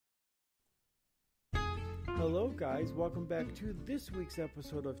Hello guys, welcome back to this week's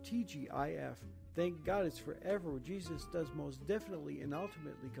episode of TGIF. Thank God it's forever where Jesus does most definitely and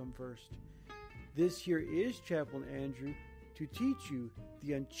ultimately come first. This here is Chaplain Andrew to teach you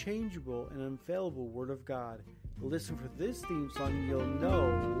the unchangeable and infallible Word of God. Listen for this theme song and you'll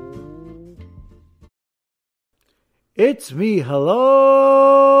know it's me.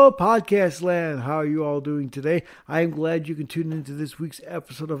 Hello, Podcast Land. How are you all doing today? I am glad you can tune into this week's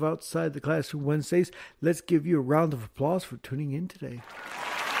episode of Outside the Classroom Wednesdays. Let's give you a round of applause for tuning in today.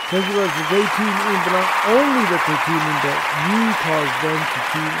 Thank you, Lord, for they tune in, but not only that they tune in, that you cause them to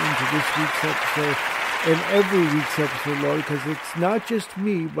tune into this week's episode and every week's episode, Lord, because it's not just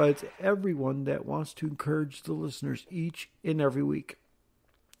me, but it's everyone that wants to encourage the listeners each and every week.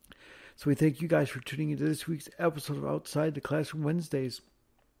 So we thank you guys for tuning into this week's episode of Outside the Classroom Wednesdays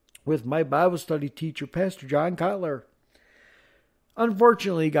with my Bible study teacher, Pastor John Cutler.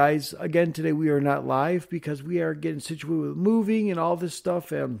 Unfortunately, guys, again today we are not live because we are getting situated with moving and all this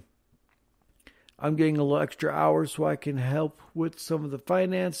stuff, and I'm getting a little extra hours so I can help with some of the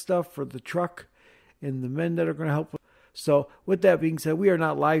finance stuff for the truck and the men that are going to help. So with that being said, we are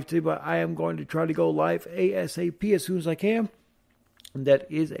not live today, but I am going to try to go live ASAP as soon as I can. And that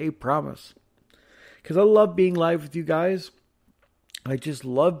is a promise. Because I love being live with you guys. I just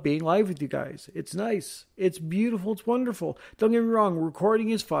love being live with you guys. It's nice. It's beautiful. It's wonderful. Don't get me wrong. Recording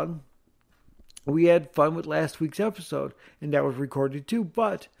is fun. We had fun with last week's episode. And that was recorded too.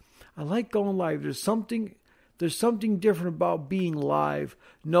 But I like going live. There's something different about being live.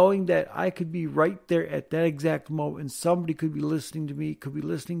 Knowing that I could be right there at that exact moment. And somebody could be listening to me. Could be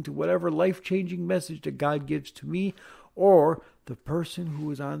listening to whatever life-changing message that God gives to me. Or the person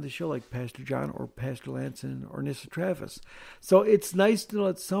who is on the show, like Pastor John or Pastor Lanson or Nissa Travis. So it's nice to know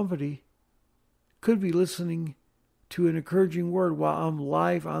that somebody could be listening to an encouraging word while I'm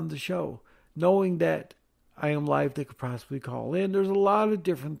live on the show. Knowing that I am live, they could possibly call in. There's a lot of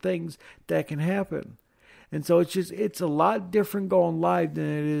different things that can happen. And so it's a lot different going live than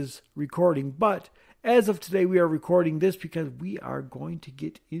it is recording. But as of today, we are recording this because we are going to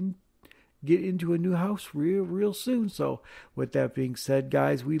get into a new house real soon. So with that being said,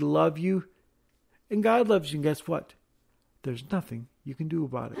 guys, we love you and God loves you. And guess what? There's nothing you can do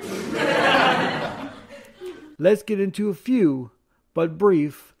about it. Let's get into a few but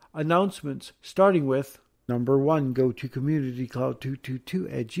brief announcements, starting with number 1. Go to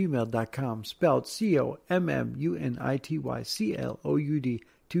communitycloud222@gmail.com, spelled COMMUNITYCLOUD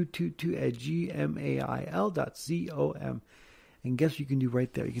 222@gmail.com. And guess what you can do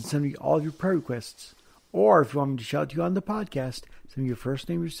right there? You can send me all of your prayer requests. Or if you want me to shout to you on the podcast, send me your first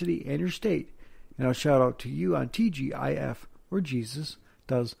name, your city, and your state. And I'll shout out to you on TGIF, where Jesus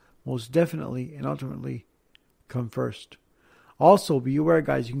does most definitely and ultimately come first. Also, be aware,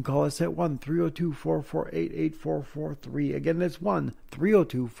 guys, you can call us at 1-302-448-8443. Again, that's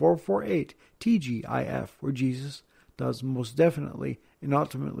 1-302-448-TGIF, where Jesus does most definitely and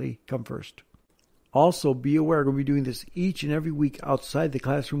ultimately come first. Also, be aware, we're going to be doing this each and every week outside the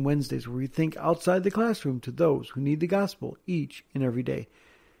classroom Wednesdays, where we think outside the classroom to those who need the gospel each and every day.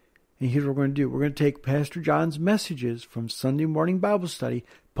 And here's what we're going to do. We're going to take Pastor John's messages from Sunday morning Bible study,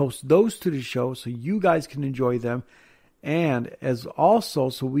 post those to the show so you guys can enjoy them, and as also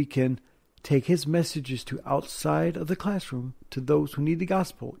so we can take his messages to outside of the classroom to those who need the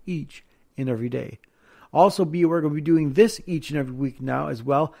gospel each and every day. Also, be aware, we're going to be doing this each and every week now as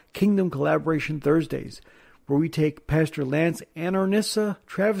well, Kingdom Collaboration Thursdays, where we take Pastor Lance and Nissa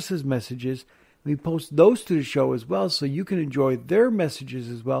Travis's messages, and we post those to the show as well, so you can enjoy their messages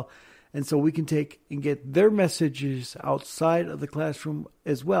as well, and so we can take and get their messages outside of the classroom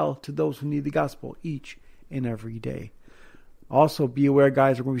as well to those who need the gospel each and every day. Also, be aware,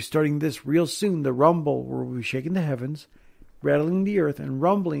 guys, we're going to be starting this real soon, the Rumble, where we'll be shaking the heavens, rattling the earth, and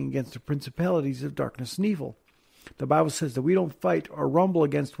rumbling against the principalities of darkness and evil. The Bible says that we don't fight or rumble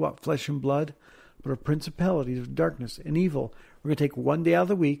against what? Flesh and blood, but of principalities of darkness and evil. We're going to take one day out of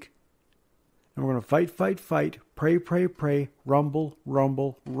the week, and we're going to fight, pray, rumble,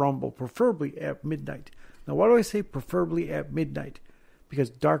 preferably at midnight. Now, why do I say preferably at midnight?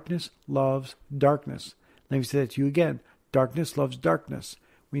 Because darkness loves darkness. Let me say that to you again. Darkness loves darkness.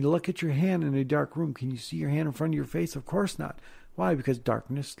 When you look at your hand in a dark room, can you see your hand in front of your face? Of course not. Why? Because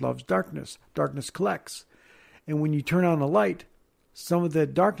darkness loves darkness. Darkness collects. And when you turn on a light, some of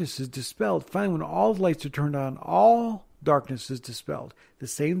that darkness is dispelled. Finally, when all the lights are turned on, all darkness is dispelled. The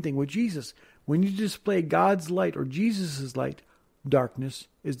same thing with Jesus. When you display God's light or Jesus' light, darkness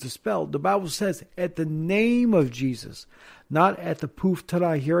is dispelled. The Bible says, at the name of Jesus, not at the poof,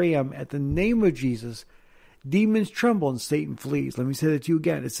 ta-da, here I am, at the name of Jesus, demons tremble and Satan flees. Let me say that to you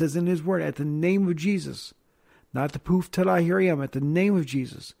again. It says in his word, at the name of Jesus, not the poof, ta-da, here I am. At the name of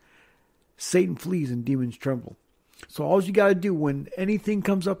Jesus, Satan flees and demons tremble. So all you got to do when anything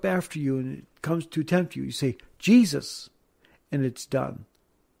comes up after you and it comes to tempt you, you say, Jesus, and it's done.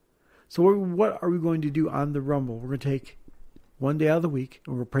 So what are we going to do on the Rumble? We're going to take one day out of the week,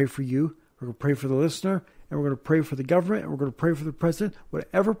 and we're going to pray for you, we're going to pray for the listener, and we're going to pray for the government, and we're going to pray for the president.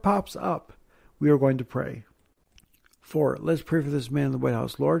 Whatever pops up, we are going to pray for it. Let's pray for this man in the White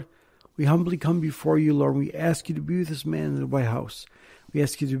House. Lord, we humbly come before you, Lord. We ask you to be with this man in the White House. We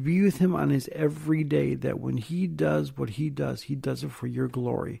ask you to be with him on his every day, that when he does what he does it for your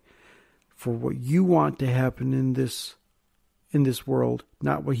glory, for what you want to happen in this world,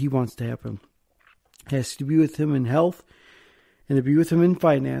 not what he wants to happen. I ask you to be with him in health and to be with him in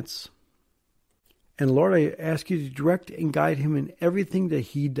finance. And Lord, I ask you to direct and guide him in everything that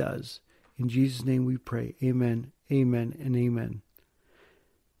he does. In Jesus' name we pray. Amen, amen, and amen.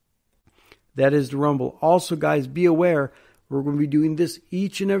 That is the Rumble. Also, guys, be aware, we're going to be doing this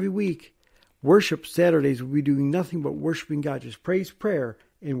each and every week. Worship Saturdays, we'll be doing nothing but worshiping God. Just praise, prayer,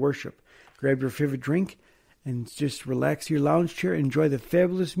 and worship. Grab your favorite drink and just relax your lounge chair and enjoy the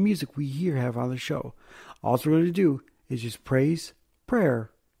fabulous music we here have on the show. All we're going to do is just praise, prayer,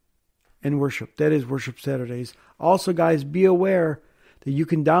 and worship. That is Worship Saturdays. Also, guys, be aware that you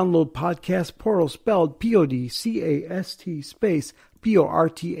can download Podcast Portal, spelled P-O-D-C-A-S-T space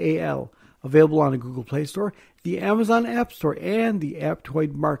P-O-R-T-A-L. Available on the Google Play Store, the Amazon App Store, and the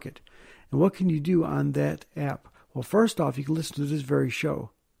Aptoid Market. And what can you do on that app? Well, first off, you can listen to this very show.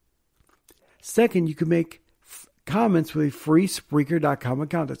 Second, you can make comments with a free Spreaker.com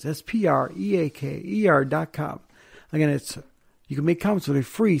account. That's Spreaker.com. Again, you can make comments with a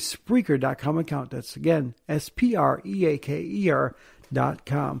free Spreaker.com account. That's, again,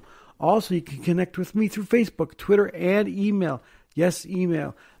 Spreaker.com. Also, you can connect with me through Facebook, Twitter, and email. Yes,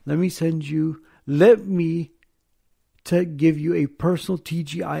 email. Let me to give you a personal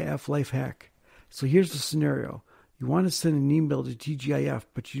TGIF life hack. So here's the scenario. You want to send an email to TGIF,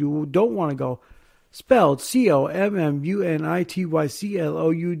 but you don't want to go spelled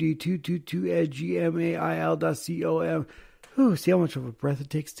COMMUNITYCLOUD222@gmail.com. See how much of a breath it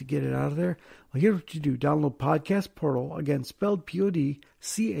takes to get it out of there? Well, here's what you do. Download Podcast Portal, again, spelled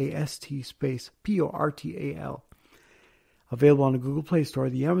P-O-D-C-A-S-T space P-O-R-T-A-L. Available on the Google Play Store,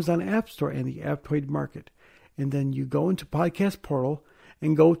 the Amazon App Store, and the Aptoid Market. And then you go into Podcast Portal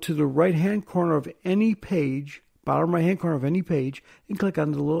and go to the right-hand corner of any page, bottom right-hand corner of any page, and click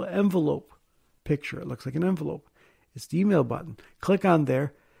on the little envelope picture. It looks like an envelope. It's the email button. Click on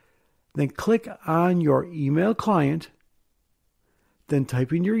there. Then click on your email client. Then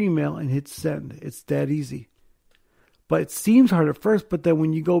type in your email and hit send. It's that easy. But it seems hard at first, but then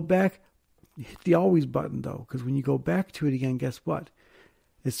when you go back, hit the always button, though, because when you go back to it again, guess what?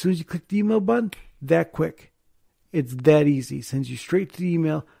 As soon as you click the email button, that quick. It's that easy. It sends you straight to the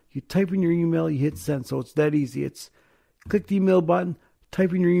email. You type in your email, you hit send. So it's that easy. It's click the email button,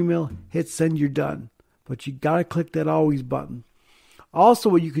 type in your email, hit send, you're done. But you got to click that always button. Also,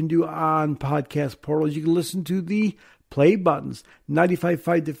 what you can do on Podcast Portal is you can listen to the play buttons.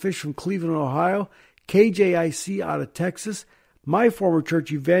 95.5 The Fish from Cleveland, Ohio. KJIC out of Texas. My former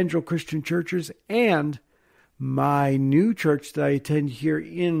church, Evangel Christian Churches, and my new church that I attend here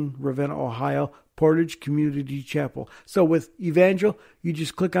in Ravenna, Ohio, Portage Community Chapel. So with Evangel, you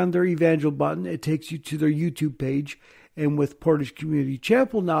just click on their Evangel button. It takes you to their YouTube page. And with Portage Community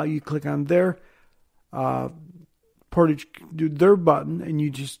Chapel, now you click on their their button, and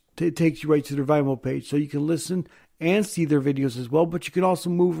it takes you right to their Vimeo page. So you can listen and see their videos as well. But you can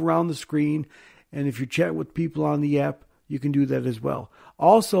also move around the screen. And if you're chatting with people on the app, you can do that as well.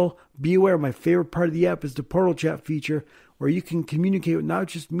 Also, be aware, my favorite part of the app is the Portal Chat feature, where you can communicate with not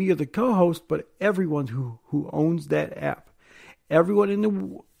just me or the co-host, but everyone who owns that app. Everyone in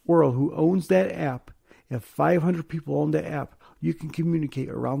the world who owns that app, if 500 people own that app, you can communicate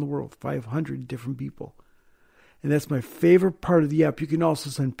around the world, 500 different people. And that's my favorite part of the app. You can also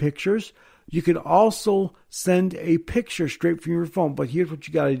send pictures. You can also send a picture straight from your phone. But here's what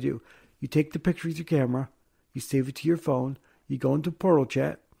you got to do. You take the picture with your camera. You save it to your phone. You go into Portal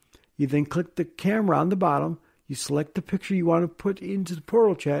Chat. You then click the camera on the bottom. You select the picture you want to put into the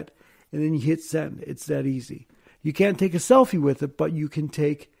Portal Chat. And then you hit send. It's that easy. You can't take a selfie with it, but you can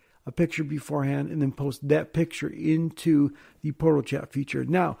take a picture beforehand and then post that picture into the Portal Chat feature.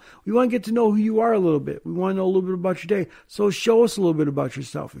 Now, we want to get to know who you are a little bit. We want to know a little bit about your day. So show us a little bit about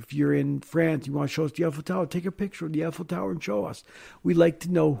yourself. If you're in France, you want to show us the Eiffel Tower, take a picture of the Eiffel Tower and show us. We'd like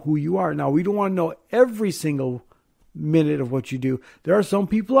to know who you are. Now, we don't want to know every single minute of what you do. There are some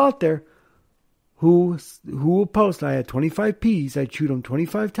people out there who will post, I had 25 peas, I chewed them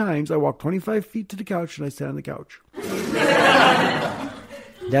 25 times, I walked 25 feet to the couch, and I sat on the couch.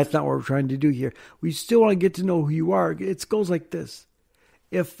 That's not what we're trying to do here. We still want to get to know who you are. It goes like this.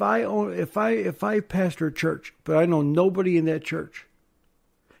 If I pastor a church, but I know nobody in that church,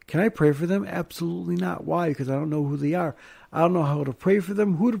 can I pray for them? Absolutely not. Why? Because I don't know who they are. I don't know how to pray for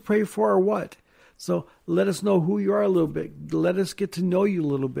them, who to pray for, or what. So let us know who you are a little bit. Let us get to know you a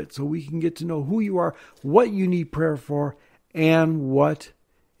little bit so we can get to know who you are, what you need prayer for, and what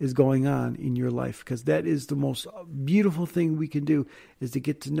is going on in your life. Because that is the most beautiful thing we can do, is to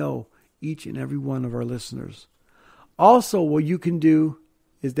get to know each and every one of our listeners. Also, what you can do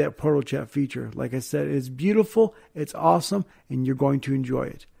is that portal chat feature. Like I said, it's beautiful, it's awesome, and you're going to enjoy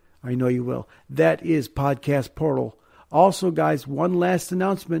it. I know you will. That is Podcast Portal. Also, guys, one last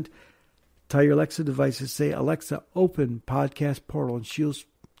announcement. Tell your Alexa devices, say, Alexa, open Podcast Portal, and she'll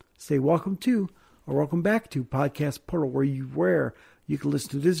say, welcome to, or welcome back to Podcast Portal, where you can listen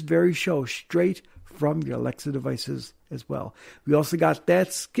to this very show straight from your Alexa devices as well. We also got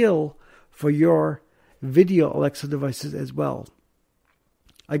that skill for your video Alexa devices as well.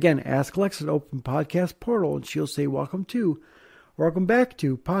 Again, ask Alexa to open Podcast Portal, and she'll say, welcome to, or welcome back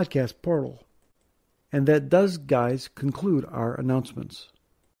to Podcast Portal. And that does, guys, conclude our announcements.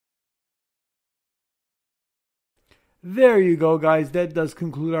 There you go, guys. That does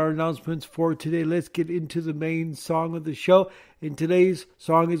conclude our announcements for today. Let's get into the main song of the show. And today's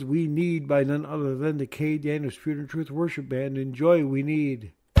song is We Need by none other than the K. Daniel Spirit and Truth Worship Band. Enjoy We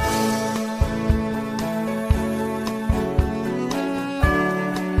Need.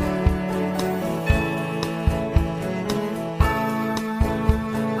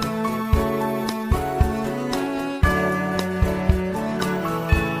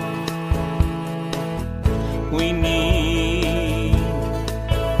 We need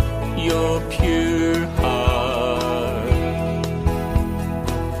your pure heart.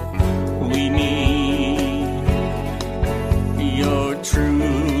 We need your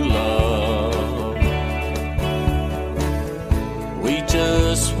true love. We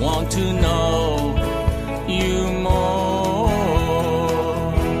just want to know you more.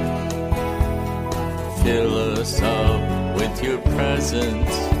 Fill us up with your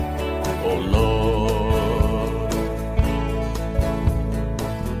presence, oh Lord.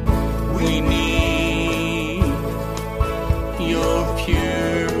 We need your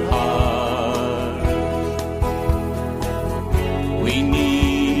pure heart. We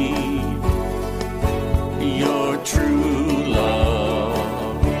need your true love.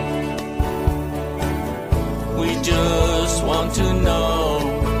 We just want to know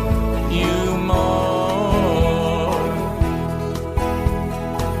you more.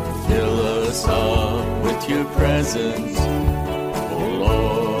 Fill us up with your presence, oh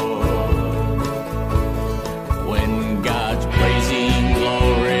Lord.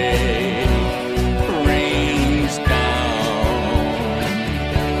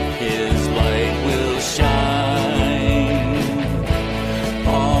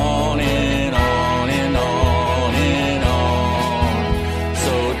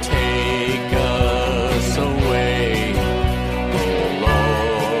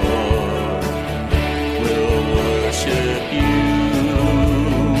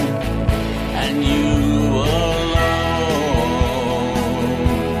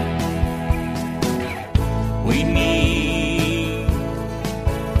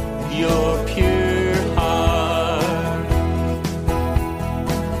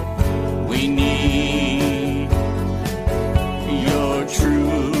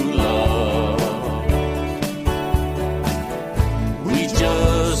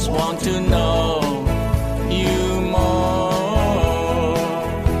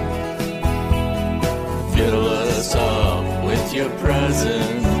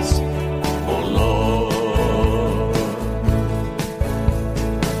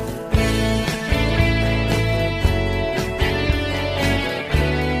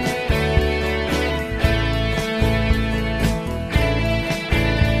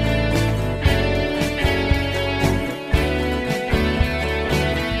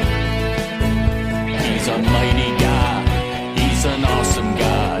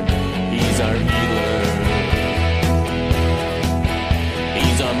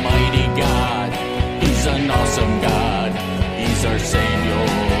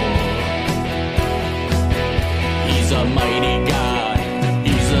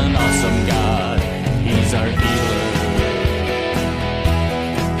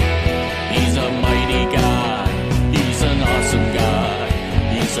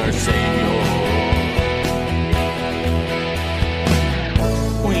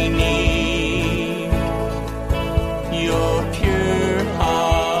 We need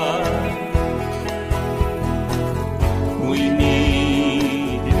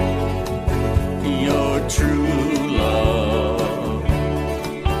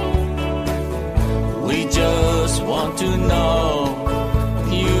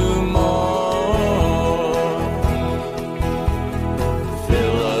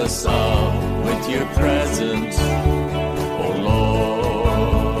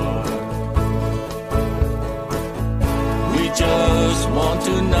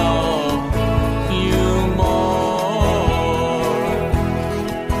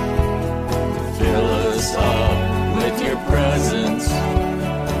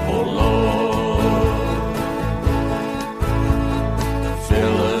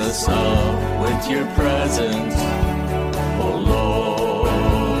with your presence, oh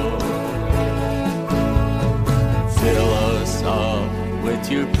Lord. Fill us up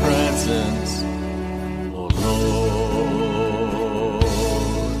with your presence, oh Lord.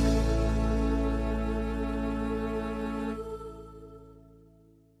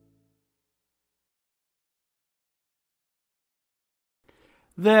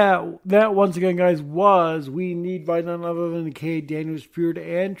 That once again, guys, was We Need by none other than the K. Daniel Spirit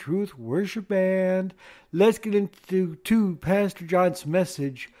and Truth Worship Band. Let's get into Pastor John's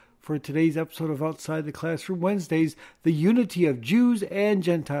message for today's episode of Outside the Classroom Wednesdays, the unity of Jews and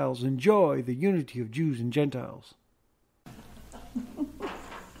Gentiles. Enjoy the unity of Jews and Gentiles.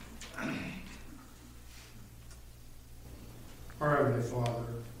 Our Heavenly Father,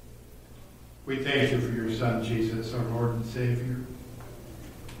 we thank you for your Son, Jesus, our Lord and Savior.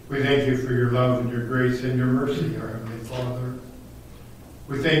 We thank you for your love and your grace and your mercy, our Heavenly Father.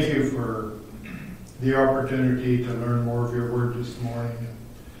 We thank you for the opportunity to learn more of your word this morning. And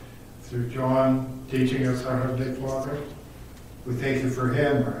through John teaching us, our Heavenly Father, we thank you for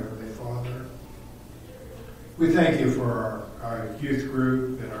him, our Heavenly Father. We thank you for our youth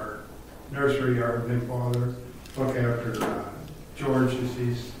group and our nursery, our Heavenly Father. Look after George as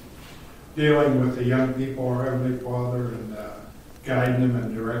he's dealing with the young people, our Heavenly Father, and guiding them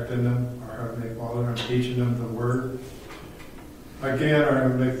and directing them, our Heavenly Father, and teaching them the Word. Again, our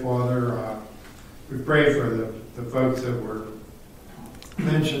Heavenly Father, we pray for the folks that were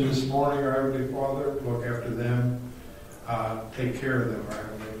mentioned this morning, our Heavenly Father. Look after them. Take care of them, our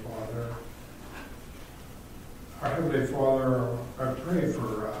Heavenly Father. Our Heavenly Father, I pray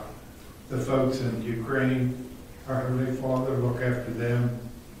for the folks in Ukraine, our Heavenly Father. Look after them.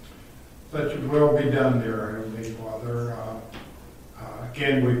 Let your will be done there, our Heavenly Father.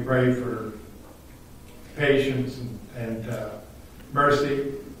 Again, we pray for patience and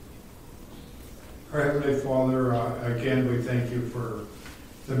mercy. Our Heavenly Father, again, we thank you for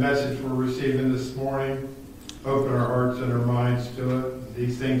the message we're receiving this morning. Open our hearts and our minds to it.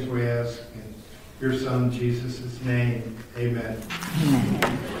 These things we ask in your Son, Jesus' name. Amen.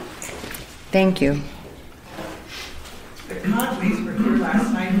 Amen. Thank you. The Conleys were here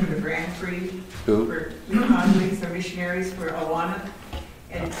last night for the Grand Prix. Who? For the Conleys, the missionaries for Awana.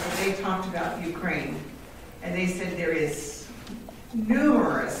 And they talked about Ukraine. And they said there is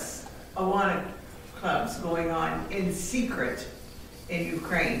numerous Awana clubs going on in secret in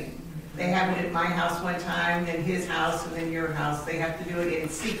Ukraine. They have it at my house one time, then his house, and then your house. They have to do it in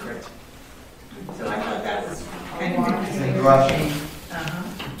secret. So I thought that was kind of interesting.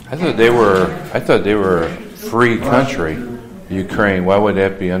 I thought they were a free country, Ukraine. Why would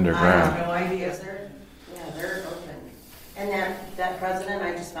that be I underground? have no idea. They're open. And that president,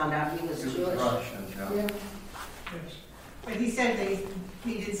 I just found out he was Jewish. Yeah. But he said they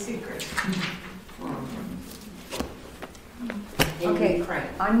needed secret. Okay, Ukraine.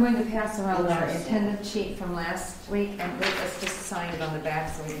 I'm going to pass around our attendance sheet from last week, and let's just sign it on the back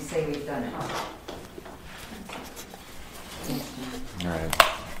so we can say we've done it. All right.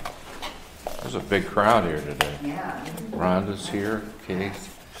 There's a big crowd here today. Yeah. Rhonda's here. Kate.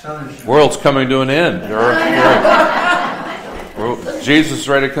 World's coming to an end. Jesus is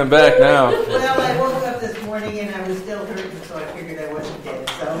ready to come back now. Well, I woke up this morning and I was still hurting, so I figured I wasn't dead.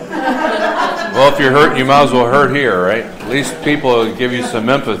 So. Well, if you're hurt, you might as well hurt here, right? At least people will give you some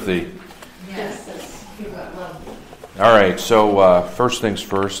empathy. Yes. All right, so first things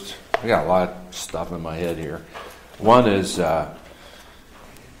first. I got a lot of stuff in my head here. One is,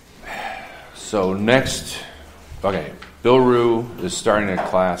 Bill Rue is starting a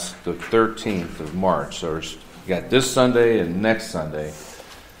class the 13th of March. So you got this Sunday and next Sunday.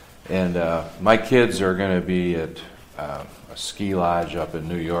 And my kids are going to be at a ski lodge up in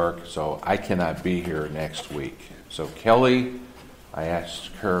New York, so I cannot be here next week. So Kelly, I asked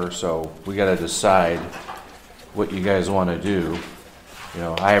her, so we got to decide what you guys want to do. You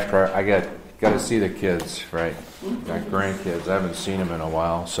know, I got to see the kids, right? Got grandkids. I haven't seen them in a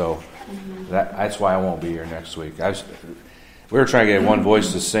while, so that's why I won't be here next week. We were trying to get One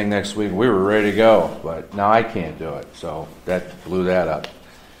Voice to sing next week. We were ready to go, but now I can't do it, so that blew that up.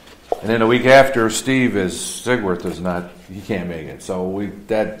 And then a week after, Sigworth is not. He can't make it. So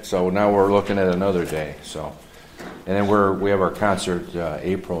now we're looking at another day. So, and then we have our concert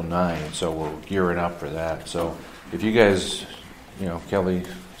April 9, so we're gearing up for that. So if you guys, Kelly.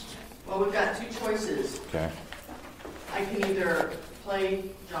 Well, we've got two choices. Okay. I can either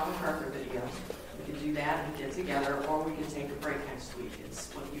play John MacArthur video. We could do that and get together, or we could take a break next week.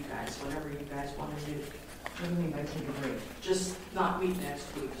 It's whatever you guys want to do. What do you mean by take a break? Just not meet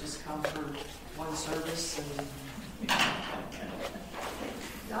next week. Just come for one service and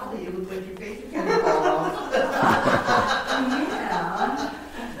Dolly, you look like your face is gonna fall off. Yeah.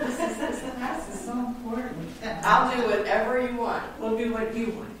 This class is so important. I'll do whatever you want. We'll do what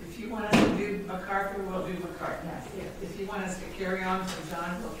you want. If you want us to do MacArthur, we'll do MacArthur. Yes. If you want us to carry on from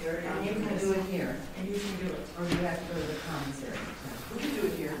John, we'll carry on. And you from can this. do it here, And you can do it. or you have to go to the commissary. We can do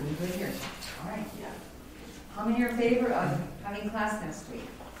it here. You do it here. All right. Yeah. How many are in favor of having class next week?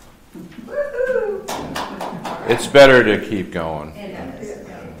 It's better to keep going. It is.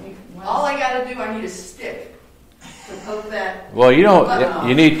 All I gotta do, I need a stick to poke that. Well, you button don't. off.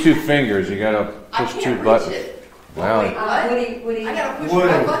 You need 2 fingers. You got to I push can't 2 reach buttons. it. Well, Wait, what? Woody, I gotta push Woody.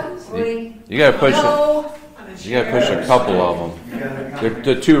 my buttons? Woody, you got to push. No. You got to push a couple of them.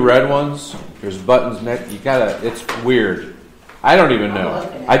 The 2 red ones. There's buttons next. You gotta. It's weird. I don't even know.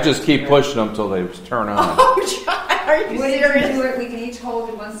 I just keep pushing them till they turn on. Oh, John, are you Woody can do serious? it. We can each hold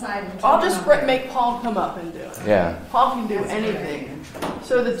it one side. And I'll turn just it on. make Paul come up and do it. Yeah. Paul can do That's a good anything.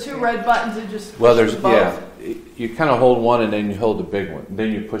 So the 2 red buttons are just. Well, push there's both. You kind of hold one and then you hold the big one.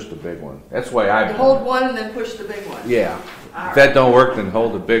 Then you push the big one. That's the way I You hold one and then push the big one. Yeah. If that don't work, then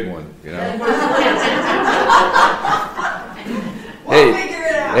hold the big one. You know. We'll figure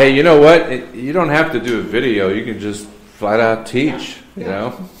it out. Hey, you know what? You don't have to do a video. You can just flat out teach. You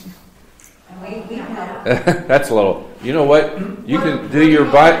know. And we can help. That's a little. You know what? You can do your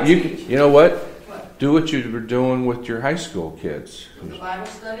You know what? Do what you were doing with your high school kids. The Bible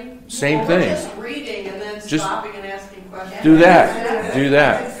study? Same Well, thing. We're just reading and then Just stopping and asking questions. Do that. Do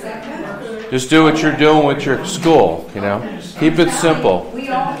that. Just do what you're doing with your school. You know. Keep it simple. We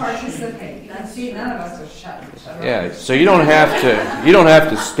all participate. You can see none of us are shut. Yeah. So you don't have to. You don't have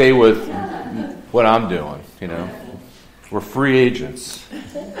to stay with what I'm doing. You know. We're free agents.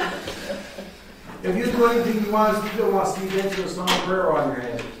 If you do anything you want us to do, I want Steve into a song prayer on your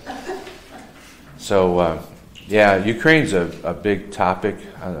head. So, yeah, Ukraine's a big topic.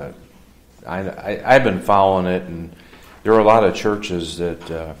 I've been following it, and there are a lot of churches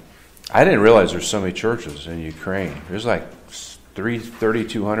that I didn't realize there's so many churches in Ukraine. There's like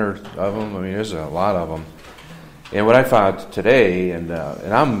 3,200 of them. I mean, there's a lot of them. And what I found today, and I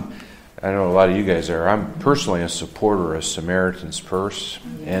know a lot of you guys are. I'm personally a supporter of Samaritan's Purse,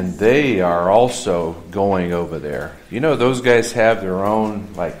 and they are also going over there. You know, those guys have their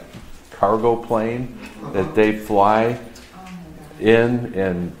own like cargo plane that they fly in,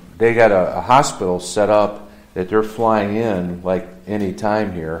 and they got a hospital set up that they're flying in like any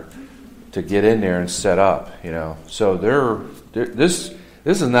time here to get in there and set up. You know, so this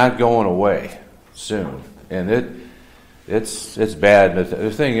is not going away soon, and it's bad. But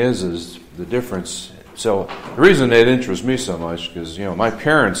the thing is the difference. So the reason it interests me so much because my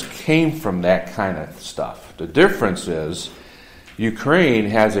parents came from that kind of stuff. The difference is Ukraine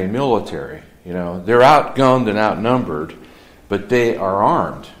has a military. They're outgunned and outnumbered, but they are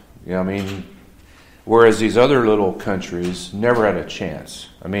armed. I mean, whereas these other little countries never had a chance.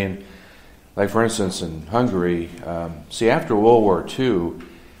 I mean, like for instance in Hungary, after World War II,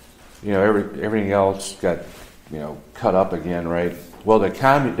 everything else got cut up again, right? Well,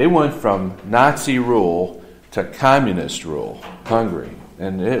 they went from Nazi rule to communist rule, Hungary.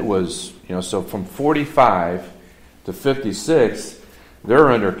 And it was, so from 45 to 56,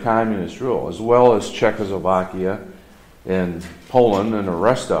 they're under communist rule, as well as Czechoslovakia and Poland and the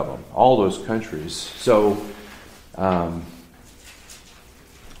rest of them, all those countries. So I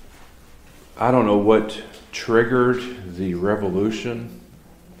don't know what triggered the revolution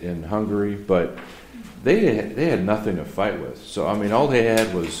in Hungary, but they had nothing to fight with. So, I mean, all they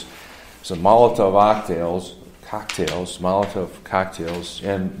had was some Molotov cocktails,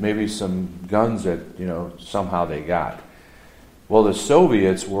 and maybe some guns that, somehow they got. Well, the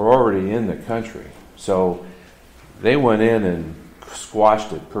Soviets were already in the country, so they went in and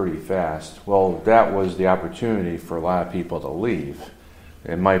squashed it pretty fast. Well, that was the opportunity for a lot of people to leave,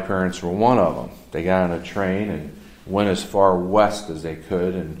 and my parents were one of them. They got on a train and went as far west as they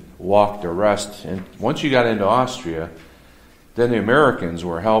could and walked the rest. And once you got into Austria, then the Americans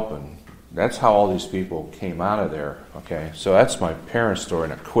were helping. That's how all these people came out of there. Okay, so that's my parents' story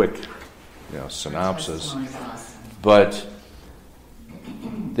in a quick, synopsis. But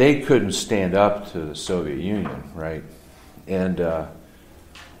they couldn't stand up to the Soviet Union, right? And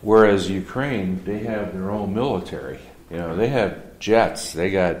whereas Ukraine, they have their own military. They have jets.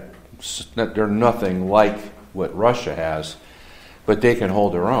 They're nothing like what Russia has, but they can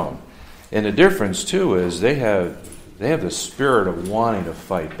hold their own. And the difference too is they have the spirit of wanting to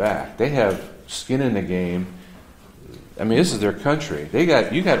fight back. They have skin in the game. I mean, this is their country.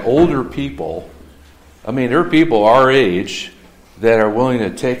 You got older people. I mean, there are people our age that are willing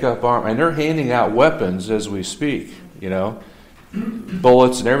to take up arms, and they're handing out weapons as we speak.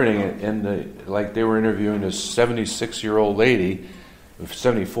 bullets and everything, and like they were interviewing this 76-year-old lady,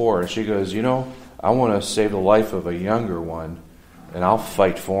 74, and she goes, I want to save the life of a younger one, and I'll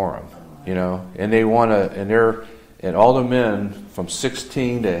fight for them, and they want to, and all the men from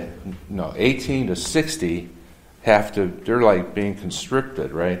 18 to 60 they're like being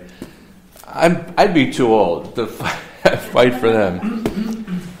conscripted, right? I'd be too old to fight for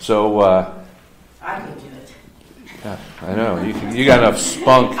them. So, I could do it. yeah, I know, you got enough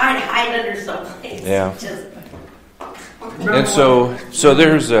spunk. I'd hide under someplace. Yeah. Just, And so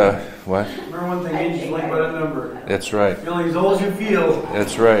there's what? Remember one thing, age is only but a number. That's right. Feel as old as you feel.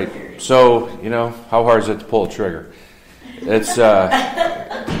 That's right. So, how hard is it to pull a trigger? It's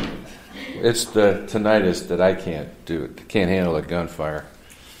the tinnitus that I can't do. Can't handle the gunfire.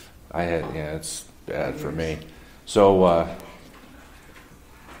 It's bad for me. So,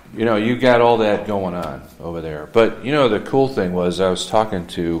 you got all that going on over there. But, the cool thing was I was talking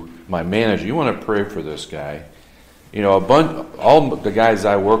to my manager. You want to pray for this guy. All the guys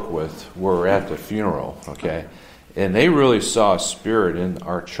I work with were at the funeral, okay? And they really saw a spirit in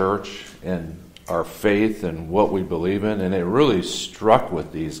our church and our faith and what we believe in, and it really struck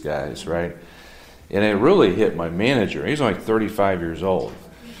with these guys, right? And it really hit my manager. He's only 35 years old.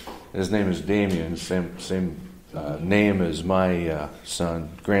 His name is Damien, same name as my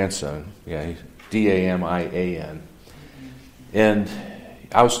grandson. Yeah, Damian. And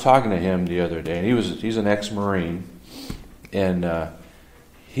I was talking to him the other day, and he's an ex-Marine, and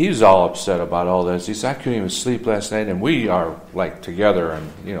he was all upset about all this. He said, I couldn't even sleep last night, and we are like together,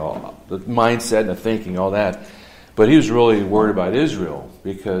 and the mindset and the thinking, all that. But he was really worried about Israel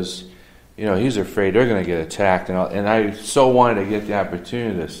because he's afraid they're going to get attacked, and I so wanted to get the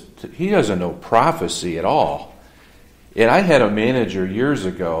opportunity he doesn't know prophecy at all. And I had a manager years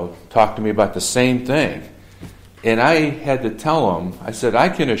ago talk to me about the same thing. And I had to tell him, I said, I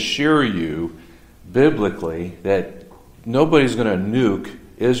can assure you biblically that nobody's going to nuke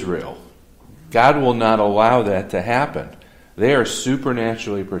Israel. God will not allow that to happen. They are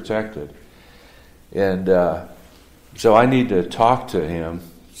supernaturally protected. And so I need to talk to him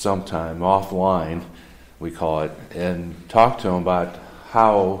sometime offline, we call it, and talk to him about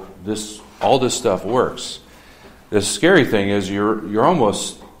how all this stuff works. The scary thing is you're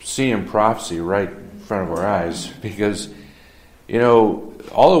almost seeing prophecy right in front of our eyes because,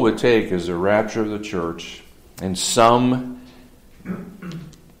 all it would take is a rapture of the church and some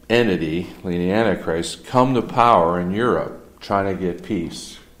entity, the Antichrist, come to power in Europe trying to get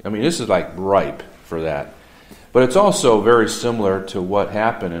peace. I mean, this is like ripe for that. But it's also very similar to what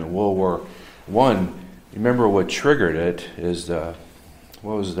happened in World War I. You remember what triggered it is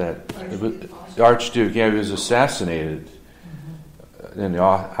what was that? The Archduke. Yeah, he was assassinated out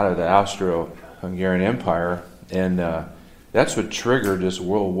of the Austro-Hungarian Empire, and that's what triggered this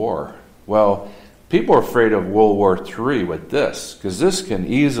World War. Well, people are afraid of World War III with this because this can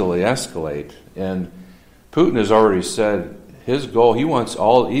easily escalate. And Putin has already said his goal. He wants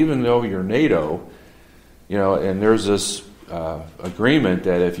even though you're NATO, and there's this agreement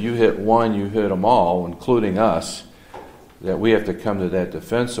that if you hit one, you hit them all, including us, that we have to come to that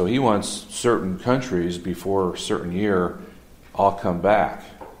defense. So he wants certain countries before a certain year all come back.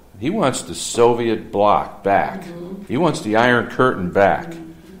 He wants the Soviet bloc back. Mm-hmm. He wants the Iron Curtain back.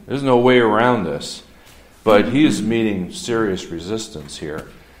 Mm-hmm. There's no way around this. But he is meeting serious resistance here.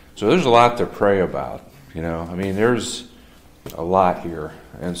 So there's a lot to pray about. I mean, there's a lot here.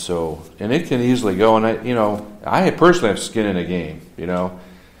 And it can easily go. And I personally have skin in the game.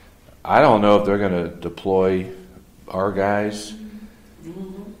 I don't know if they're going to deploy our guys.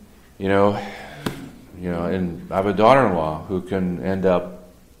 And I have a daughter-in-law who can end up,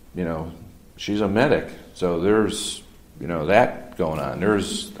 she's a medic. So there's, that going on.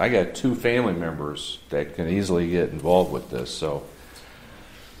 I got 2 family members that can easily get involved with this. So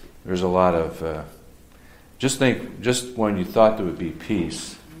there's a lot of, just when you thought there would be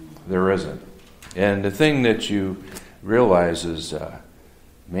peace, there isn't. And the thing that you realize is,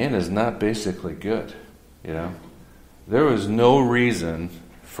 man is not basically good, There was no reason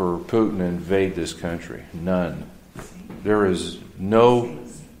for Putin to invade this country. None. There is no.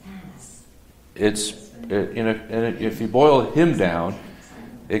 If you boil him down,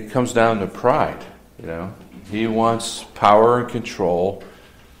 it comes down to pride. He wants power and control,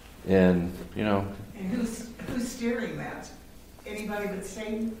 and And who's steering that? Anybody but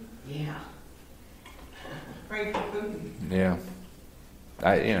Satan? yeah. Pray for Putin. Yeah.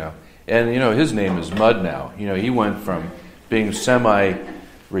 And his name is Mud now. He went from being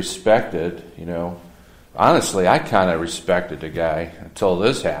semi-respected, Honestly, I kind of respected the guy until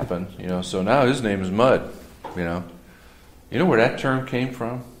this happened, So now his name is Mud, You know where that term came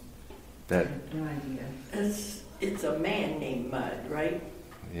from? That, No idea. It's a man named Mud, right?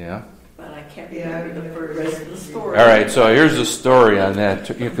 yeah. But I can't remember the rest of the story. All right, so here's the story on that,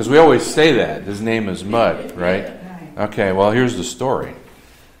 because we always say that. His name is Mud, right? Okay, well, here's the story.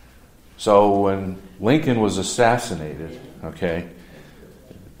 So when Lincoln was assassinated, okay,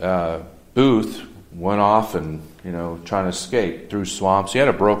 Booth went off and, trying to escape through swamps. He had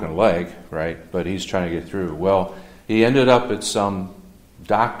a broken leg, right, but he's trying to get through. Well, he ended up at some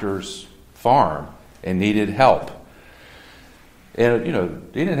doctor's farm and needed help. And,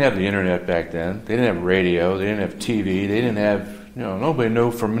 they didn't have the internet back then. They didn't have radio. They didn't have TV. They didn't have, nobody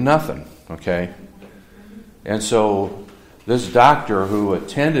knew from nothing, okay? And so this doctor who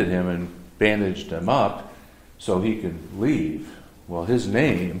attended him and bandaged him up so he could leave, well, his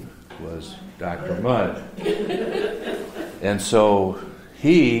name was Dr. Mudd. And so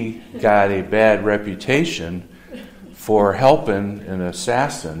he got a bad reputation for helping an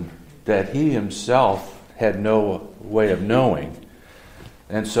assassin that he himself had no way of knowing.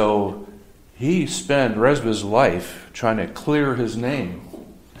 And so he spent the rest of his life trying to clear his name.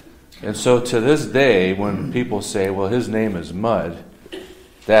 And so to this day, when people say, well, his name is Mud,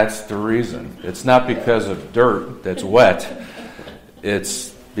 that's the reason. It's not because of dirt that's wet. It's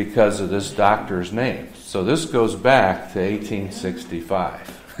because of this doctor's name. So this goes back to 1865.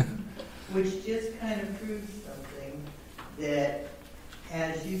 Which just kind of proves something, that,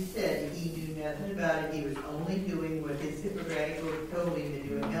 as you said, he knew nothing about it. He was only doing what his Hippocratic oath told him to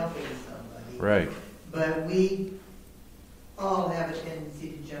do and helping somebody. Right. But we all have a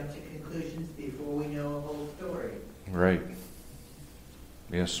tendency to jump to conclusions before we know a whole story. Right.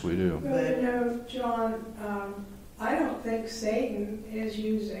 Yes, we do. Well, John, I don't think Satan is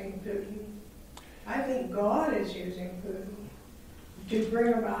using Putin. I think God is using Putin to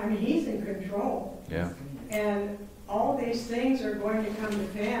bring about. I mean, he's in control. Yeah. And all these things are going to come to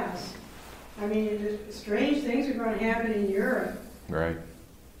pass. I mean, strange things are going to happen in Europe. Right.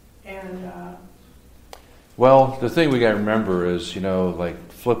 And well, the thing we got to remember is,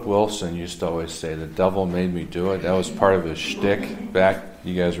 like Flip Wilson used to always say, the devil made me do it. That was part of his shtick back,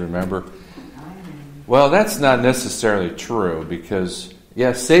 you guys remember? Well, that's not necessarily true because,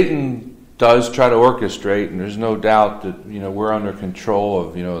 Satan does try to orchestrate, and there's no doubt that, we're under control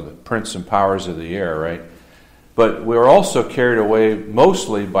of, the prince and powers of the air, right? But we're also carried away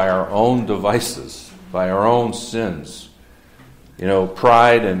mostly by our own devices, by our own sins.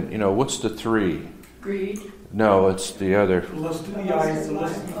 Pride and, what's the three? Greed. No, it's the other. The lust of the eyes, the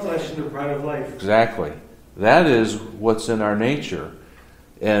lust of the flesh, and the pride of life. Exactly. That is what's in our nature.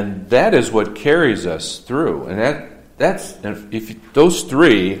 And that is what carries us through. And that's if those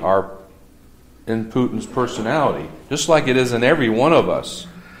three are in Putin's personality, just like it is in every one of us.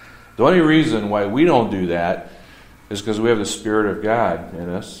 The only reason why we don't do that is because we have the Spirit of God in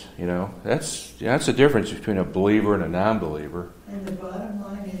us. That's the difference between a believer and a non-believer. And the bottom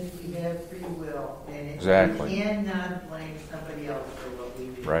line is we have free will. And Exactly. we cannot blame somebody else for what we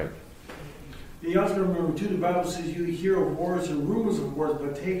do. Right. You also remember, too, the Bible says you hear of wars and rumors of wars,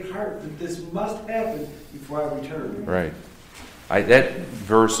 but take heart that this must happen before I return. Right. That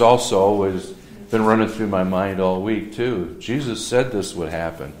verse also has been running through my mind all week, too. Jesus said this would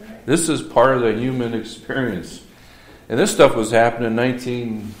happen. This is part of the human experience. And this stuff was happening in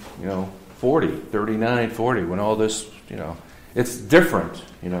 1940, 39, 40, when all this, it's different.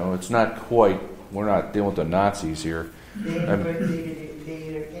 It's not quite, we're not dealing with the Nazis here. They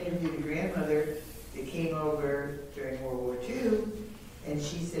interviewed a grandmother that came over during World War II, and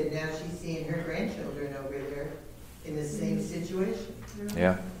she said now she's seeing her grandchildren over there in the same situation.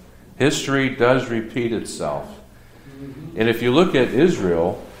 Yeah. History does repeat itself. And if you look at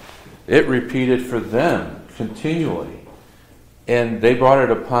Israel, it repeated for them continually. And they brought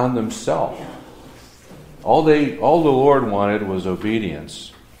it upon themselves. All the Lord wanted was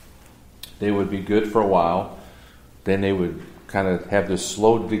obedience. They would be good for a while. Then they would kind of have this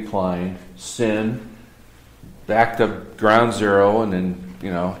slow decline, sin, back to ground zero, and then,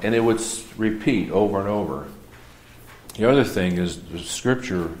 and it would repeat over and over. The other thing is the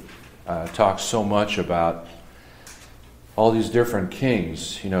Scripture talks so much about all these different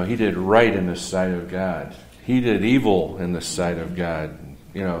kings. He did right in the sight of God. He did evil in the sight of God.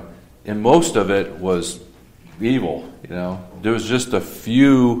 And most of it was evil. There was just a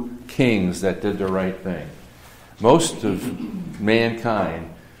few kings that did the right thing. Most of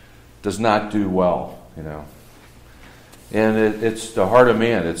mankind does not do well, And it's the heart of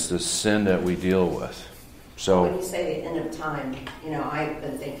man. It's the sin that we deal with. So when you say the end of time, I've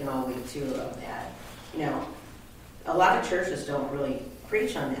been thinking all week too of that. A lot of churches don't really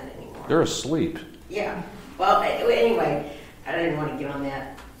preach on that anymore. they're asleep. Yeah. Well, anyway, I didn't want to get on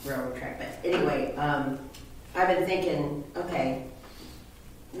that railroad track, but anyway, I've been thinking, okay,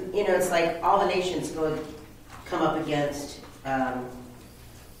 it's like all the nations come up against, in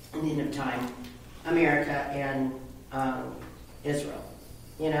the end of time, America and Israel,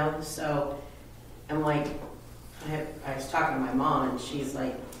 so I'm like, I was talking to my mom, and she's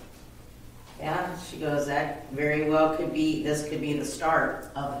like, yeah, she goes, that very well this could be the start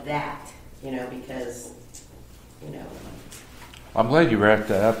of that, because, I'm glad you wrapped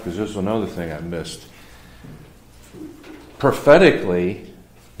that up, because there's another thing I missed. Prophetically,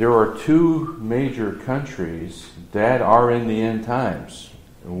 there are two major countries that are in the end times.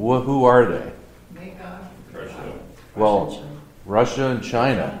 Who are they? Well, Russia and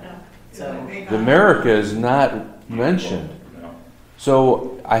China. America is not mentioned.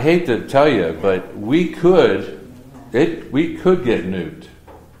 So I hate to tell you, but we could get nuked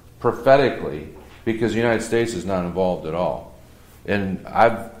prophetically, because the United States is not involved at all. And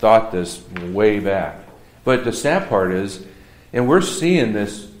I've thought this way back. But the sad part is, and we're seeing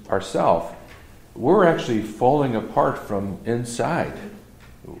this ourselves, we're actually falling apart from inside.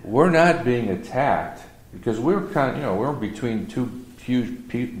 We're not being attacked because we're we're between two huge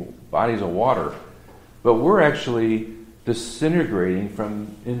bodies of water, but we're actually disintegrating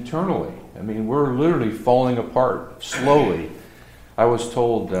from internally. I mean, we're literally falling apart slowly. I was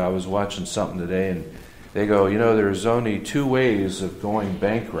told, I was watching something today, and they go, there's only two ways of going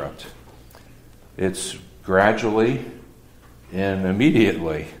bankrupt. It's gradually and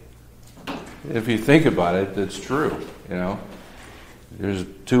immediately. If you think about it, that's true, There's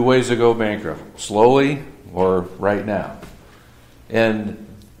two ways to go bankrupt: slowly or right now. And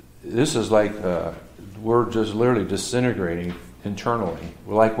this is like we're just literally disintegrating internally.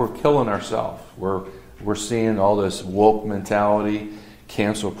 We're killing ourselves. We're seeing all this woke mentality,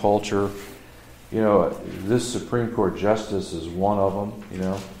 cancel culture. This Supreme Court justice is one of them.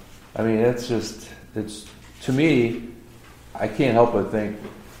 I mean, it's to me, I can't help but think,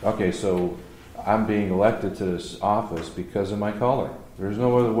 okay, so I'm being elected to this office because of my color. There's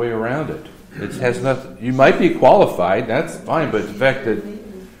no other way around it. It has nothing. You might be qualified, that's fine, but the fact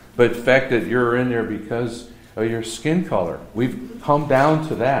that you're in there because of your skin color, we've come down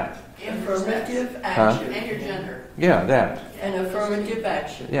to that. Affirmative action. And your gender. Yeah, that. And affirmative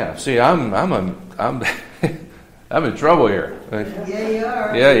action. Yeah. See, I'm I'm in trouble here. Yeah, you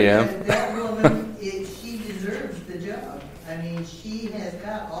are. Yeah, yeah. And that woman, she deserves the job. I mean, she has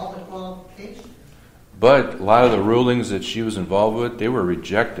got all the qualifications. But a lot of the rulings that she was involved with, they were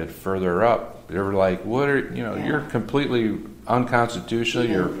rejected further up. They were like, "What are You're completely unconstitutional."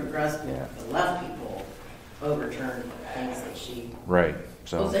 Even You're progressive, the left people overturned things that she. Right.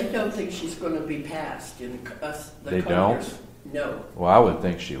 So Well, they don't think she's going to be passed in us. They don't? No. Well, I would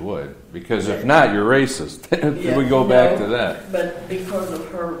think she would, because if not, you're racist. Yeah, we go back to that. But because of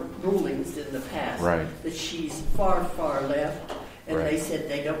her rulings in the past, Right. that she's far, far left, and Right. they said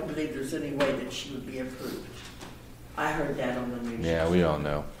they don't believe there's any way that she would be approved. I heard that on the news. Yeah, we all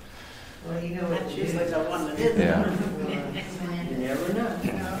know. Well, you know what? That's usually the one that isn't. Yeah. You never know.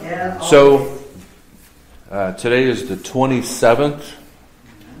 Yeah, So today is the 27th.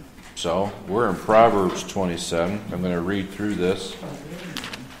 So we're in Proverbs 27. I'm going to read through this.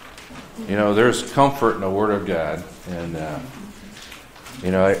 There's comfort in the Word of God, and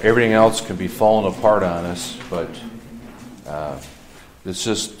everything else can be falling apart on us, but it's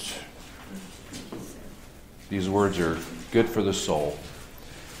just these words are good for the soul.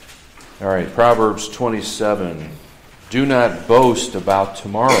 All right, Proverbs 27. Do not boast about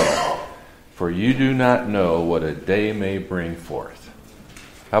tomorrow, for you do not know what a day may bring forth.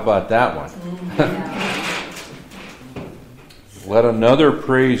 How about that one? Let another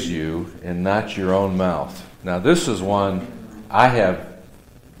praise you and not your own mouth. Now this is one I have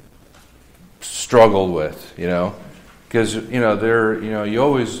struggled with, because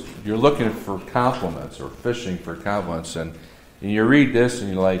you're looking for compliments or fishing for compliments, and you read this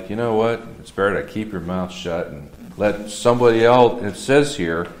and you're like, you know what? It's better to keep your mouth shut and let somebody else. It says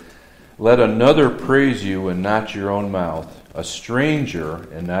here, let another praise you and not your own mouth, a stranger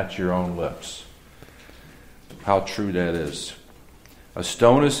and not your own lips. How true that is. A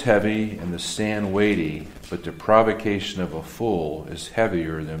stone is heavy and the sand weighty, but the provocation of a fool is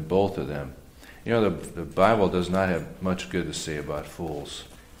heavier than both of them. The Bible does not have much good to say about fools.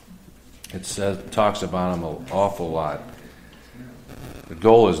 It talks about them an awful lot. The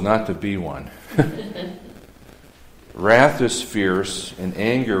goal is not to be one. Wrath is fierce and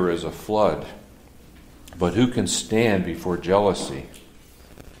anger is a flood. But who can stand before jealousy?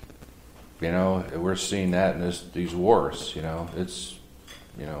 We're seeing that in these wars.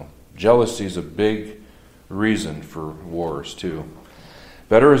 Jealousy is a big reason for wars, too.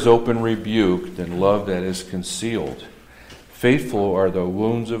 Better is open rebuke than love that is concealed. Faithful are the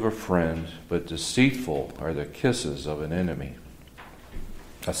wounds of a friend, but deceitful are the kisses of an enemy.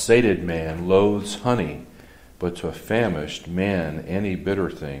 A sated man loathes honey, but to a famished man any bitter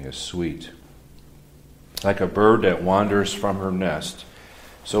thing is sweet. Like a bird that wanders from her nest,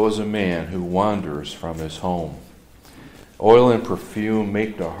 so is a man who wanders from his home. Oil and perfume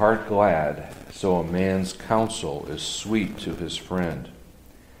make the heart glad, so a man's counsel is sweet to his friend.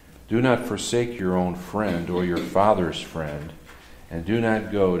 Do not forsake your own friend or your father's friend, and do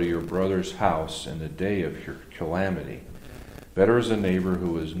not go to your brother's house in the day of your calamity. Better is a neighbor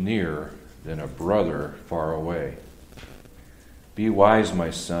who is near than a brother far away. Be wise, my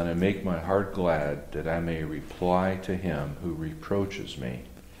son, and make my heart glad, that I may reply to him who reproaches me.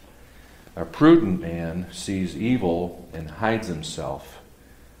 A prudent man sees evil and hides himself.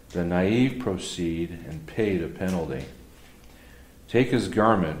 The naive proceed and pay the penalty. Take his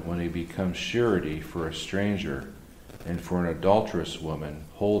garment when he becomes surety for a stranger, and for an adulterous woman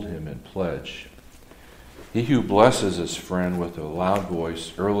hold him in pledge. He who blesses his friend with a loud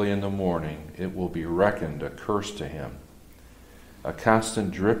voice early in the morning, it will be reckoned a curse to him. A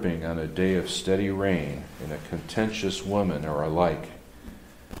constant dripping on a day of steady rain and a contentious woman are alike.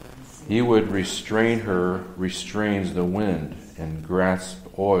 He would restrain her, restrains the wind, and grasps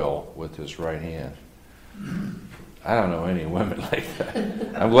oil with his right hand. I don't know any women like that.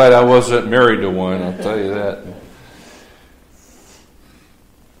 I'm glad I wasn't married to one, I'll tell you that.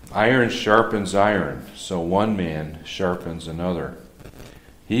 Iron sharpens iron, so one man sharpens another.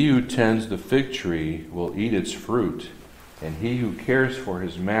 He who tends the fig tree will eat its fruit, and he who cares for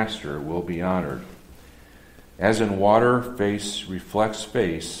his master will be honored. As in water, face reflects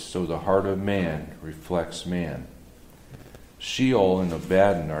space, so the heart of man reflects man. Sheol and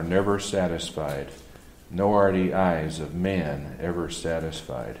Abaddon are never satisfied, nor are the eyes of man ever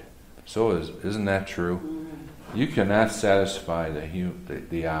satisfied. So isn't that true? You cannot satisfy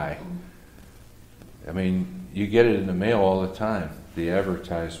the eye. I mean, you get it in the mail all the time, the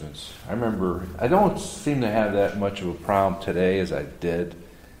advertisements. I remember, I don't seem to have that much of a problem today as I did.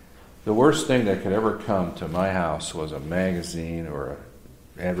 The worst thing that could ever come to my house was a magazine or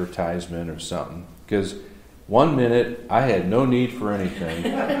an advertisement or something. Because 1 minute, I had no need for anything.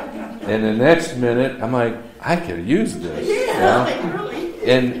 And the next minute, I'm like, I could use this. Yeah, you know?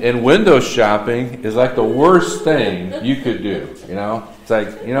 really. And window shopping is like the worst thing you could do, you know? It's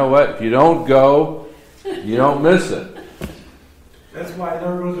like, you know what? If you don't go, you don't miss it. That's why I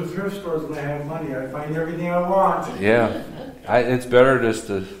never go to thrift stores when I have money. I find everything I want. Yeah. It's better just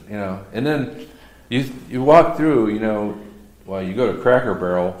to, you know. And then you walk through, you know, well, you go to Cracker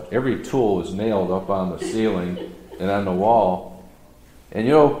Barrel, every tool is nailed up on the ceiling and on the wall. And,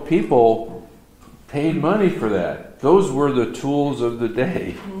 you know, people paid money for that. Those were the tools of the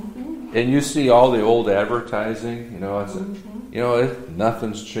day. Mm-hmm. And you see all the old advertising, you know, it's, mm-hmm. you know,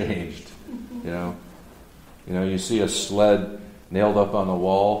 nothing's changed. Mm-hmm. You know, you see a sled nailed up on the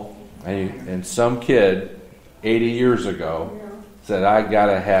wall, and some kid 80 years ago said, I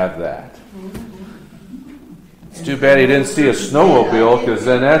gotta have that. Mm-hmm. It's too bad he didn't see a snowmobile, because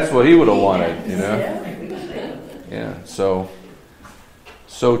then that's what he would have wanted, you know? Yeah, so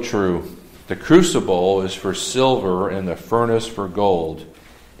true. The crucible is for silver and the furnace for gold,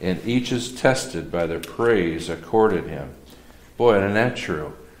 and each is tested by the praise accorded him. Boy, isn't that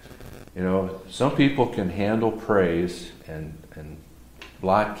true? You know, some people can handle praise, and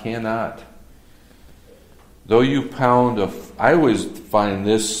Lot cannot. Though you pound I always find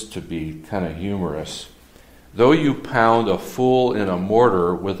this to be kind of humorous. Though you pound a fool in a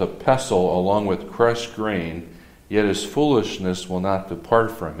mortar with a pestle along with crushed grain, yet his foolishness will not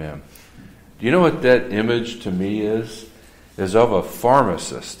depart from him. Do you know what that image to me is? Is of a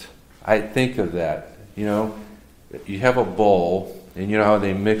pharmacist. I think of that. You know, you have a bowl, and you know how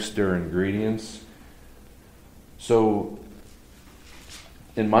they mix their ingredients? So,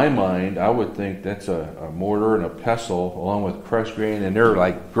 in my mind, I would think that's a mortar and a pestle along with crushed grain, and they're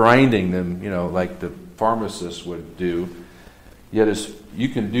like grinding them, you know, like the pharmacist would do. Yet you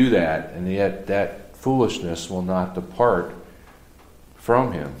can do that, and yet that foolishness will not depart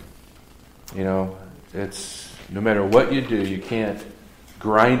from him. You know, it's no matter what you do, you can't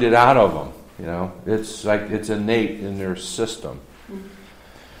grind it out of them. You know, it's like it's innate in their system.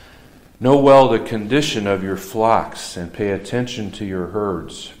 Know well the condition of your flocks, and pay attention to your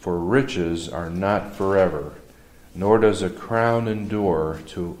herds, for riches are not forever, nor does a crown endure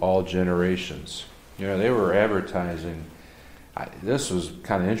to all generations. You know, they were advertising. This was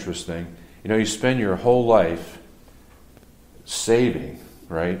kind of interesting. You know, you spend your whole life saving,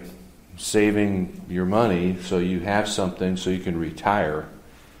 right? saving your money so you have something so you can retire.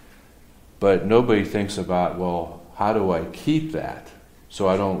 But nobody thinks about, well, how do I keep that so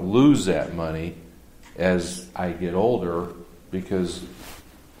I don't lose that money as I get older, because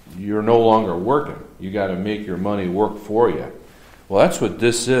you're no longer working. You got to make your money work for you. Well, that's what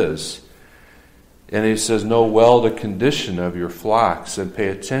this is. And he says, know well the condition of your flocks and pay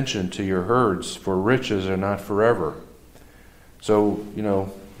attention to your herds, for riches are not forever. So,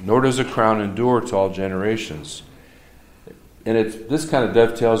 nor does a crown endure to all generations. And this kind of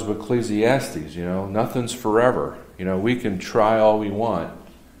dovetails with Ecclesiastes, nothing's forever. We can try all we want,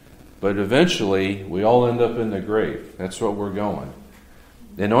 but eventually we all end up in the grave. That's what we're going.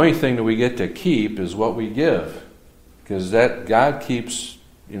 And the only thing that we get to keep is what we give, because that God keeps,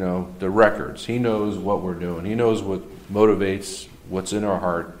 the records. He knows what we're doing. He knows what motivates what's in our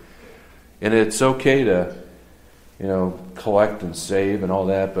heart. And it's okay to, collect and save and all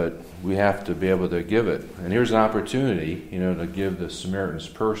that, but we have to be able to give it. And here's an opportunity, to give the Samaritan's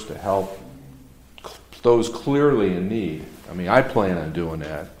Purse to help those clearly in need. I plan on doing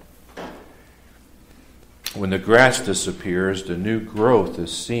that. When the grass disappears, the new growth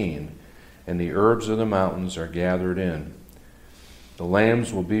is seen, and the herbs of the mountains are gathered in. The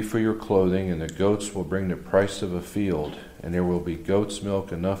lambs will be for your clothing, and the goats will bring the price of a field, and there will be goat's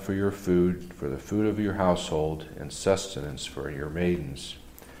milk enough for your food, for the food of your household, and sustenance for your maidens.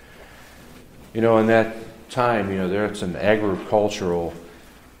 In that time, there's an agricultural,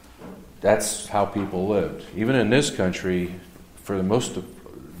 that's how people lived. Even in this country, for the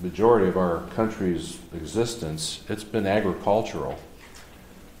majority of our country's existence, it's been agricultural.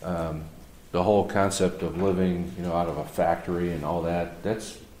 The whole concept of living, out of a factory and all that,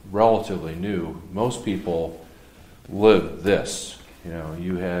 that's relatively new. Most people lived this.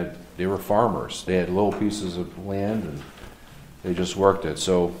 They were farmers. They had little pieces of land and they just worked it.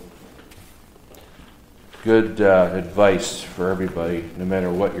 So good advice for everybody, no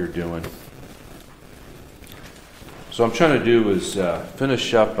matter what you're doing. So I'm trying to do is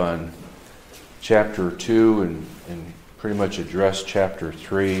finish up on chapter 2 and pretty much address chapter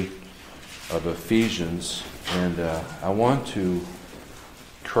 3 of Ephesians. And I want to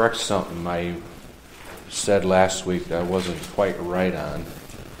correct something I said last week that I wasn't quite right on.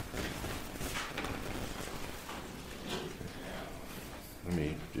 Let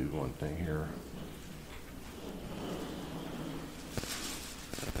me do one thing here.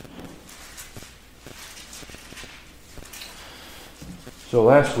 So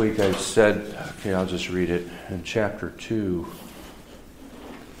last week I said, I'll just read it in chapter 2.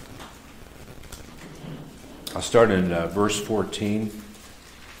 I'll start in verse 14,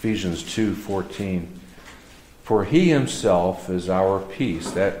 Ephesians 2:14. For he himself is our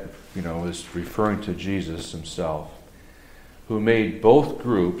peace. That, is referring to Jesus himself, who made both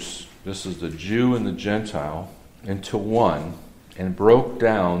groups, this is the Jew and the Gentile, into one, and broke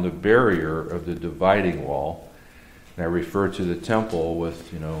down the barrier of the dividing wall. And I refer to the temple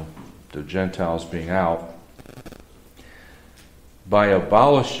with, the Gentiles being out, by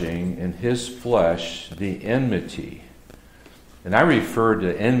abolishing in his flesh the enmity. And I refer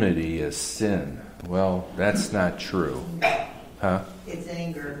to enmity as sin. Well, that's not true. Huh? It's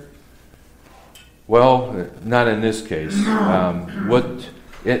anger. Well, not in this case.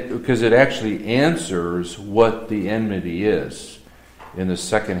 Because it actually answers what the enmity is. In the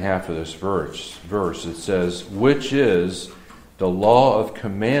second half of this verse, it says, which is the law of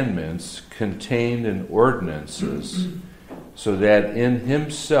commandments contained in ordinances, so that in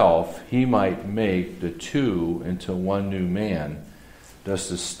himself he might make the two into one new man, thus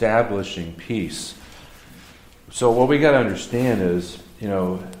establishing peace. So what we got to understand is,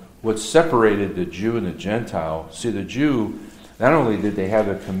 what separated the Jew and the Gentile. See, the Jew, not only did they have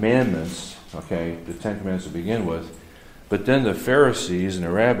the commandments, the 10 Commandments to begin with, but then the Pharisees and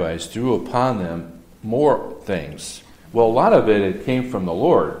the rabbis threw upon them more things. Well, a lot of it came from the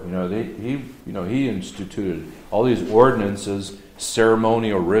Lord. He instituted all these ordinances,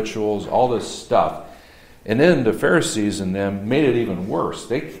 ceremonial rituals, all this stuff. And then the Pharisees and them made it even worse.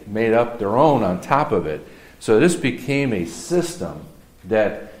 They made up their own on top of it. So this became a system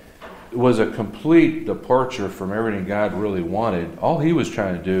that was a complete departure from everything God really wanted. All he was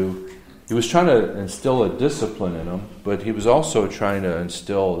trying to do, he was trying to instill a discipline in them, but he was also trying to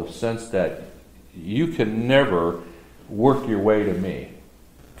instill a sense that you can never work your way to me,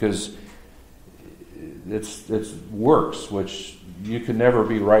 because it's works, which you can never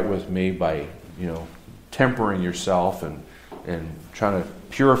be right with me by tempering yourself and trying to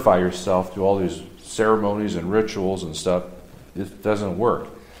purify yourself through all these ceremonies and rituals and stuff. It doesn't work.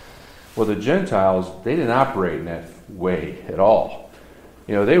 Well, the Gentiles, they didn't operate in that way at all.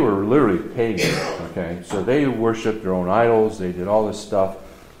 they were literally pagan, okay? So they worshiped their own idols, they did all this stuff.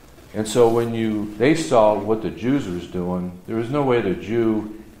 And so when they saw what the Jews was doing, there was no way the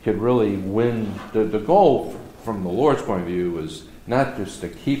Jew could really win. The goal from the Lord's point of view was not just to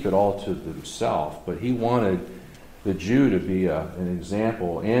keep it all to himself, but he wanted the Jew to be an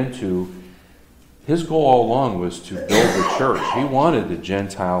example, and his goal all along was to build the church. He wanted the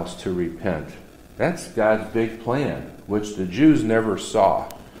Gentiles to repent. That's God's big plan, which the Jews never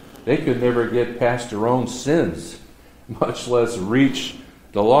saw. They could never get past their own sins, much less reach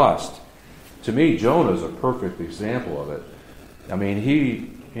the lost. To me, Jonah is a perfect example of it. I mean,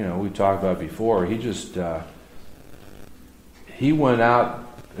 we talked about before, he just, he went out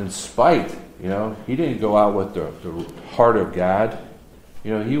in spite, he didn't go out with the heart of God.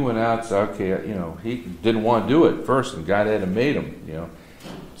 He went out and said, okay, he didn't want to do it first, and God had to made him,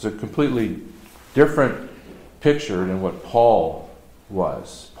 It's a completely different picture than what Paul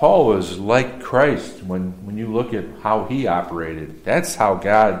was. Paul was like Christ when you look at how he operated. That's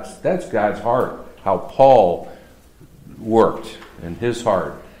God's heart, how Paul worked in his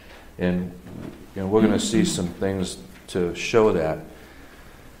heart. And we're going to see some things to show that.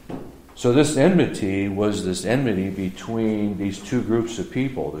 So this enmity was this enmity between these two groups of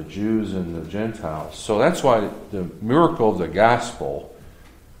people, the Jews and the Gentiles. So that's why the miracle of the gospel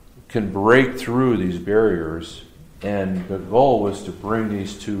can break through these barriers, and the goal was to bring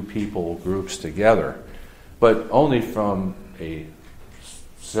these two people groups together, but only from a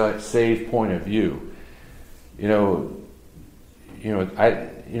saved point of view. I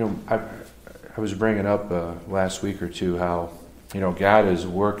was bringing up last week or two how God is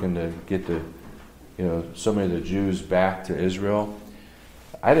working to get so many of the Jews back to Israel.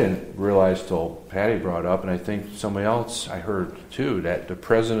 I didn't realize till Patty brought up, and I think somebody else I heard too, that the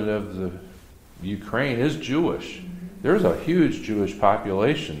president of the Ukraine is Jewish. There's a huge Jewish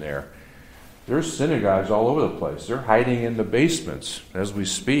population there. There's synagogues all over the place. They're hiding in the basements as we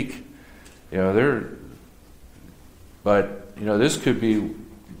speak. But this could be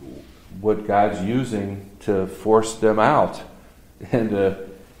what God's using to force them out. And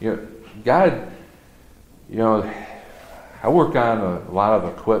God, I work on a lot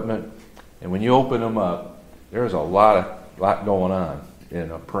of equipment, and when you open them up, there's a lot going on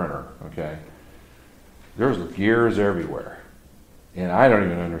in a printer. Okay, there's gears everywhere, and I don't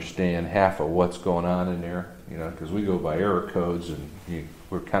even understand half of what's going on in there. Because we go by error codes, and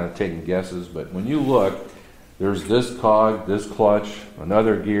we're kind of taking guesses. But when you look, there's this cog, this clutch,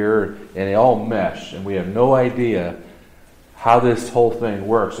 another gear, and they all mesh, and we have no idea how this whole thing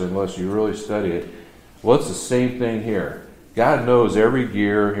works unless you really study it. Well, it's the same thing here. God knows every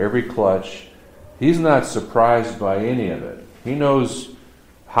gear, every clutch. He's not surprised by any of it. He knows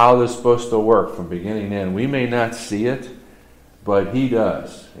how this is supposed to work from beginning to end. We may not see it, but he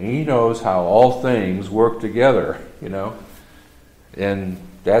does. And he knows how all things work together, And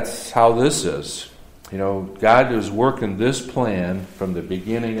that's how this is. God is working this plan from the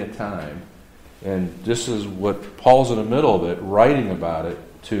beginning of time. And this is what Paul's in the middle of it, writing about it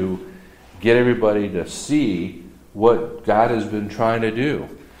to get everybody to see what God has been trying to do.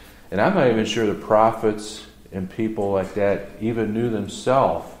 And I'm not even sure the prophets and people like that even knew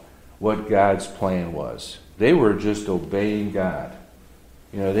themselves what God's plan was. They were just obeying God.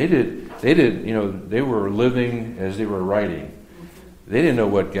 They were living as they were writing. They didn't know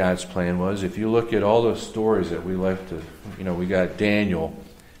what God's plan was. If you look at all those stories that we like to, we got Daniel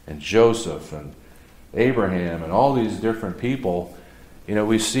and Joseph and Abraham and all these different people,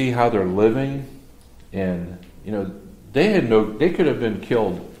 we see how they're living, and they could have been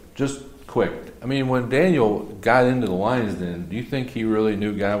killed just quick. I mean, when Daniel got into the lion's den, do you think he really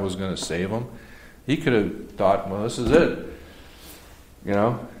knew God was going to save him? He could have thought, well, this is it.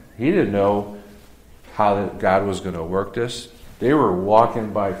 He didn't know how God was going to work this. They were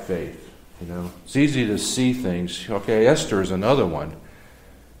walking by faith. It's easy to see things. Okay, Esther is another one.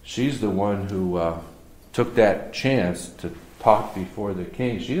 She's the one who took that chance to talk before the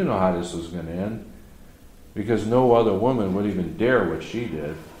king. She didn't know how this was going to end, because no other woman would even dare what she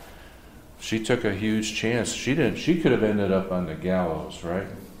did. She took a huge chance. She could have ended up on the gallows, right?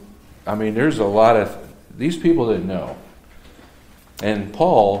 I mean, there's a lot of these people didn't know. And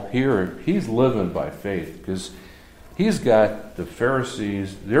Paul here, he's living by faith, because he's got the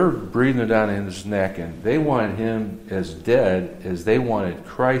Pharisees, they're breathing it down in his neck, and they wanted him as dead as they wanted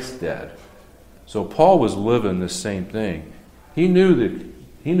Christ dead. So Paul was living the same thing. He knew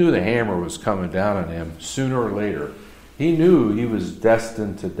the hammer was coming down on him sooner or later. He knew he was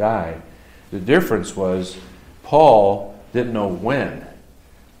destined to die. The difference was Paul didn't know when.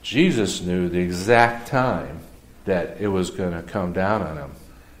 Jesus knew the exact time that it was going to come down on him.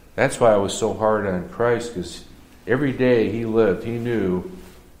 That's why I was so hard on Christ, because every day he lived, he knew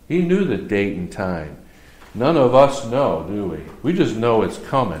the date and time. None of us know, do we? We just know it's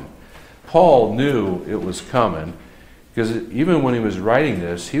coming. Paul knew it was coming, because even when he was writing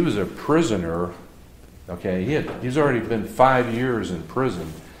this, he was a prisoner. Okay, he's already been 5 years in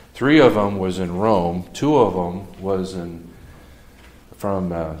prison. 3 of them was in Rome. 2 of them was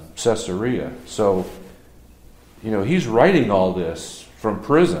from Caesarea. So, he's writing all this from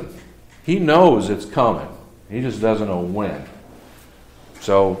prison. He knows it's coming. He just doesn't know when.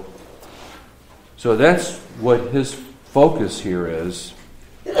 So that's what his focus here is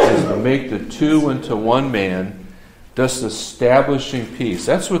to make the 2 into one man, thus establishing peace.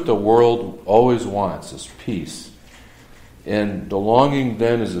 That's what the world always wants, is peace. And the longing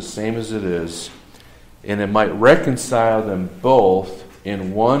then is the same as it is, and it might reconcile them both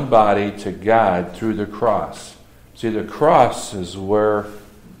in one body to God through the cross. See, the cross is where,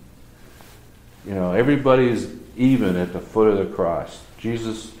 everybody's even at the foot of the cross.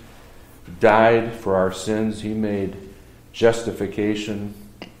 Jesus died for our sins. He made justification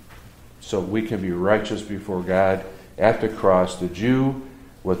so we can be righteous before God at the cross. The Jew,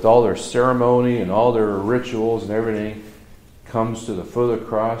 with all their ceremony and all their rituals and everything, comes to the foot of the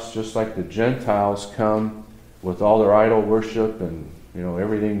cross, just like the Gentiles come with all their idol worship and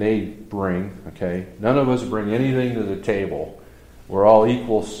everything they bring. Okay, none of us bring anything to the table. We're all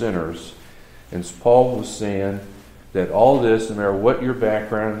equal sinners. And Paul was saying that all this, no matter what your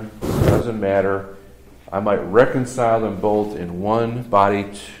background, doesn't matter. I might reconcile them both in one body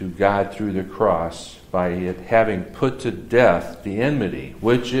to God through the cross by it having put to death the enmity,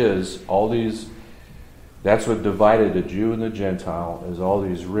 which is all these. That's what divided the Jew and the Gentile, is all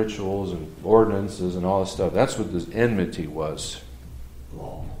these rituals and ordinances and all this stuff. That's what this enmity was.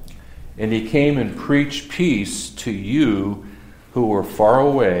 And he came and preached peace to you who were far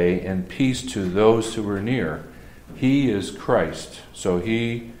away and peace to those who were near. He is Christ. So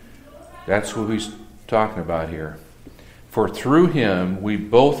that's what he's talking about here. For through him we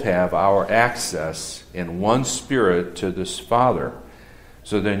both have our access in one spirit to this Father.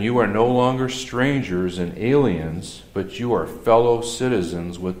 So then you are no longer strangers and aliens, but you are fellow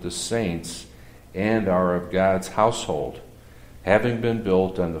citizens with the saints and are of God's household, having been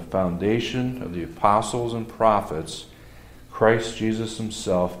built on the foundation of the apostles and prophets, Christ Jesus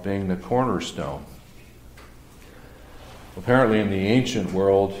himself being the cornerstone. Apparently in the ancient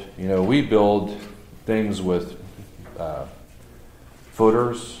world, we build things with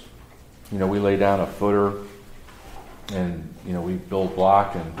footers. We lay down a footer and, we build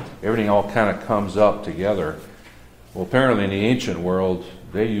block and everything all kind of comes up together. Well, apparently in the ancient world,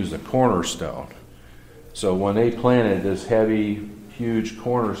 they used a cornerstone. So when they planted this heavy, huge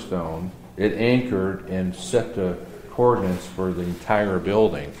cornerstone, it anchored and set the coordinates for the entire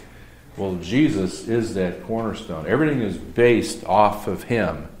building. Well, Jesus is that cornerstone. Everything is based off of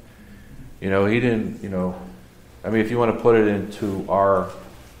him. He didn't, if you want to put it into our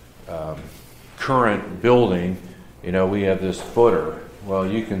current building, we have this footer. Well,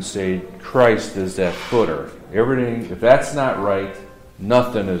 you can say Christ is that footer. Everything, if that's not right,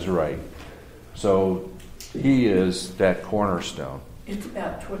 nothing is right. So he is that cornerstone. It's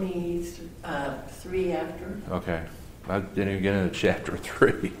about 23 after. Okay. I didn't even get into chapter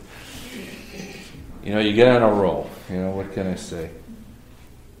 3. You get on a roll. What can I say?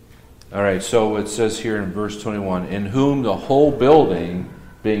 All right, so it says here in verse 21, in whom the whole building,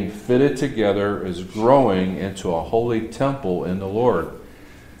 being fitted together, is growing into a holy temple in the Lord.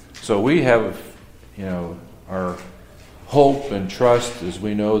 So we have, our hope and trust as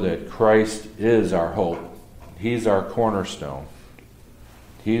we know that Christ is our hope. He's our cornerstone.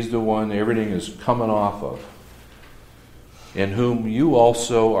 He's the one everything is coming off of. In whom you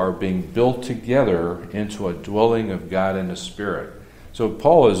also are being built together into a dwelling of God in the Spirit. So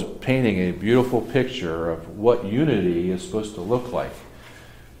Paul is painting a beautiful picture of what unity is supposed to look like.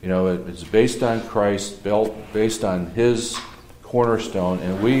 It's based on Christ, built based on his cornerstone,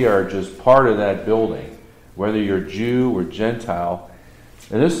 and we are just part of that building, whether you're Jew or Gentile.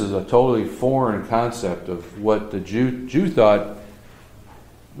 And this is a totally foreign concept of what the Jew thought,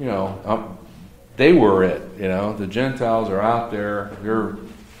 they were it. The Gentiles are out there.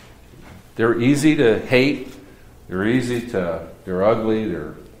 They're easy to hate. They're ugly.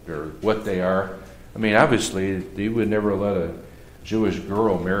 They're what they are. Obviously, you would never let a Jewish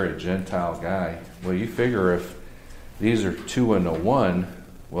girl marry a Gentile guy. Well, you figure if these are 2 into 1,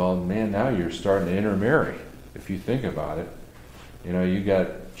 well, man, now you're starting to intermarry. If you think about it, you got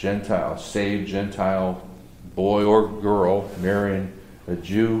saved Gentile boy or girl marrying a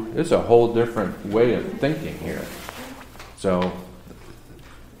Jew. It's a whole different way of thinking here. So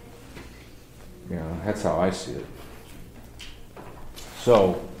That's how I see it.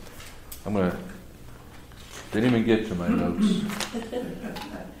 So, didn't even get to my notes.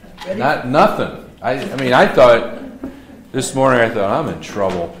 Nothing. I thought, this morning I'm in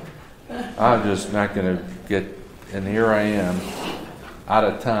trouble. I'm just not going to get, and here I am, out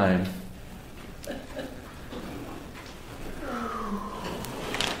of time.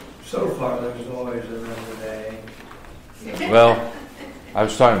 So far, there's always another day. Well, I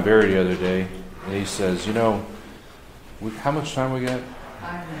was talking to Barry the other day, and he says, how much time we got?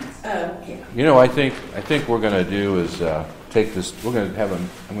 5 minutes. Yeah. I think we're going to do is take this. We're going to have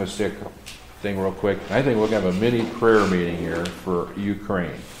I'm going to say a thing real quick. I think we're going to have a mini prayer meeting here for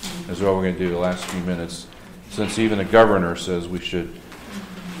Ukraine. That's what we're going to do the last few minutes, since even the governor says we should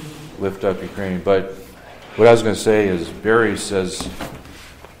lift up Ukraine. But what I was going to say is, Barry says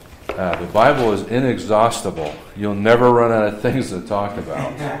the Bible is inexhaustible. You'll never run out of things to talk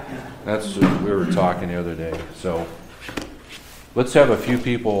about. That's what we were talking the other day. So let's have a few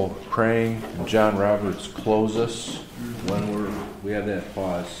people praying, and John Roberts close us when we have that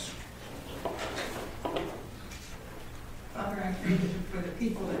pause. Father, I pray for the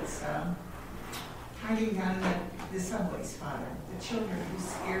people that's hiding down in the subways, Father, the children who's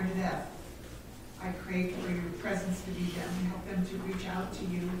scared to death. I pray for your presence to be them, help them to reach out to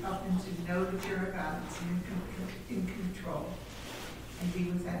you, help them to know that you're a God that's in control, and be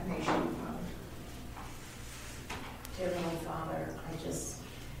with that nation, Father. Dear Heavenly Father, it's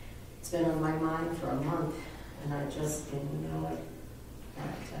been on my mind for a month, and I just didn't know it,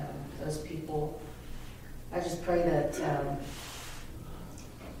 that those people, I just pray that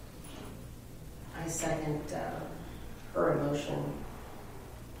I second her emotion.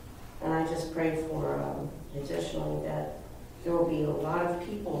 And I just pray for, additionally, that there will be a lot of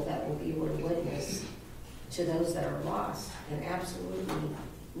people that will be able to witness to those that are lost and absolutely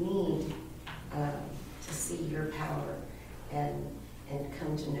need to see your power and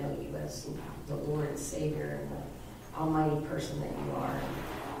come to know you as the Lord and Savior and the almighty person that you are and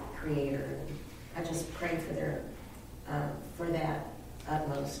Creator. And I just pray for that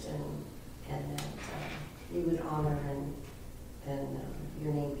utmost and that you would honor and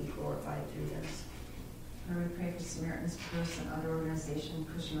your name be glorified through this. Lord, we pray for Samaritan's Purse and other organizations,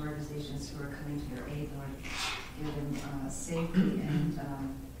 Christian organizations who are coming to their aid, Lord. Give them safety and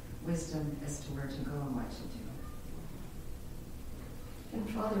wisdom as to where to go and what to do. And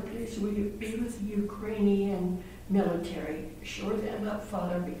Father, please, will you be with the Ukrainian military? Shore them up,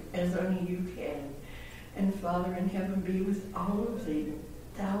 Father, as only you can. And Father in heaven, be with all of the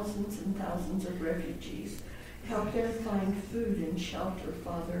thousands and thousands of refugees. Help them find food and shelter,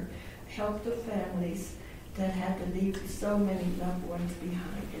 Father. Help the families that had to leave so many loved ones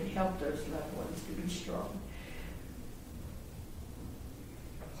behind, and help those loved ones to be strong.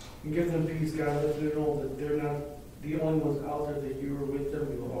 And give them peace, God. Let them know that they're not the only ones out there, that you are with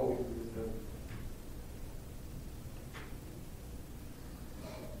them. You will always be with them.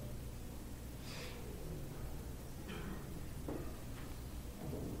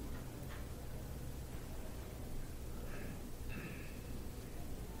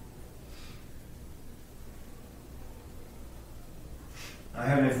 Our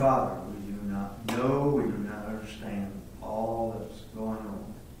Heavenly Father, we do not know, we do not understand all that's going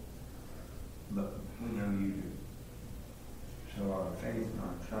on, but we know you do. So our faith and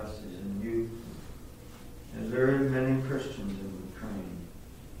our trust is in you. There's very many Christians in Ukraine,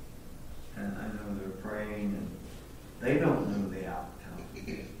 and I know they're praying, and they don't know the outcome,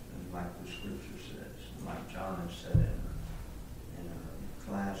 and like the Scripture says, and like John has said in our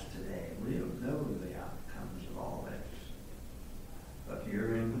class today, we don't know the outcomes of all this. But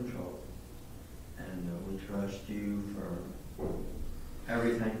you're in control, and we trust you for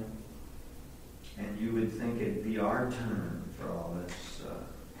everything. And you would think it'd be our turn for all this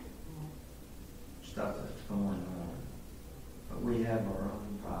stuff that's going on. But we have our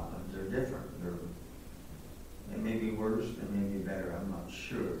own problems. They're different. They may be worse, they may be better, I'm not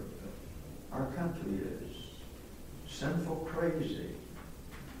sure. But our country is sinful crazy.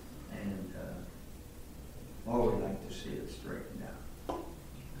 And we'd like to see it straightened out.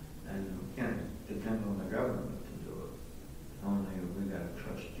 And we can't depend on the government to do it. Only we got to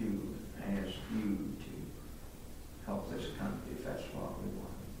trust you and ask you to help this country if that's what we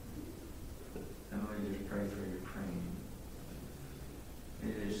want. And we just pray for Ukraine.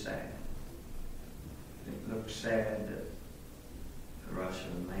 It is sad. It looks sad that the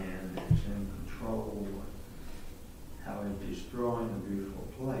Russian man is in control, how he's destroying a beautiful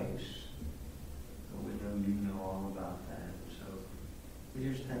place. But we know you know all about that. So we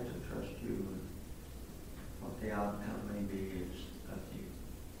just have to trust you, and what the outcome may be is up to you.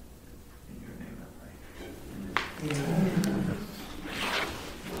 In your name I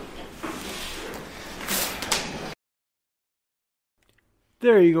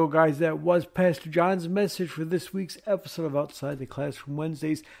There you go, guys. That was Pastor John's message for this week's episode of Outside the Classroom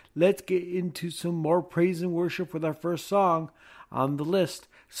Wednesdays. Let's get into some more praise and worship with our first song on the list.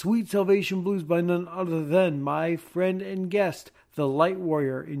 Sweet Salvation Blues by none other than my friend and guest, the Light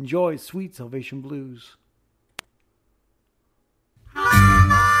Warrior. Enjoy Sweet Salvation Blues.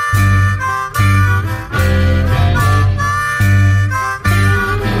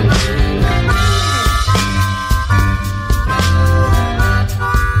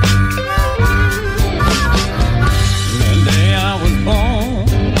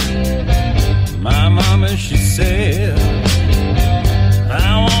 She said,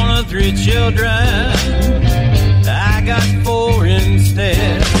 I wanted 3 children, I got 4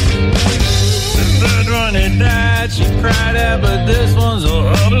 instead. The third one he died, she cried out, but this one's so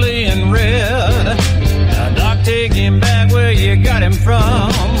ugly and red. Now doc, take him back where you got him from,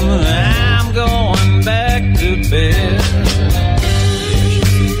 I'm going back to bed.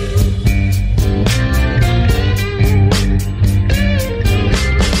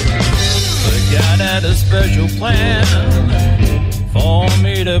 Had a special plan for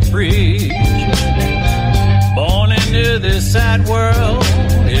me to preach. Born into this sad world,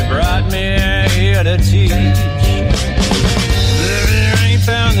 it brought me here to teach. If you ain't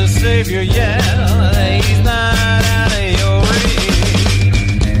found the Savior yet, he's not out of your reach.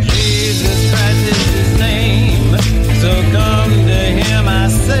 Jesus Christ is his name, so come to him, I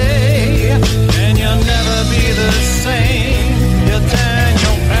say, and you'll never be the same. You'll turn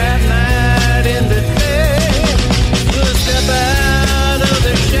your path night into day. You'll step out of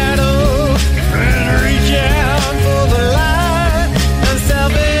the shadow and reach out for the light. And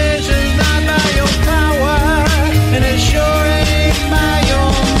salvation's not by your power, and it sure ain't by your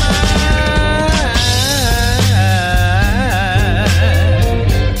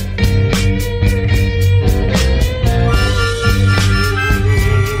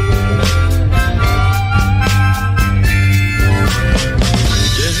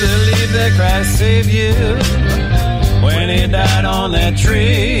Christ saved you when he died on that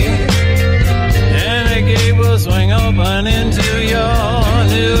tree, and the gate will swing open into your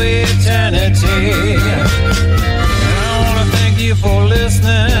new eternity. I want to thank you for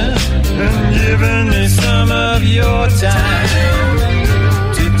listening and giving me some of your time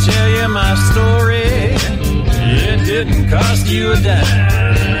to tell you my story. It didn't cost you a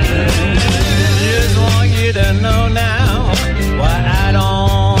dime. Just want you to know now why I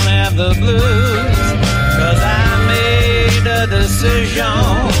don't have the blues, 'cause I made a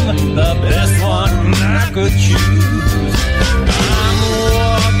decision, the best one I could choose. I'm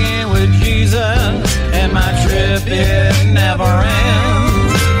walking with Jesus, and my trip, it never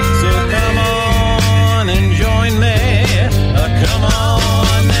ends. So come on and join me, come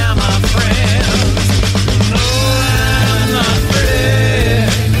on now, my friends. No, I'm not pretty,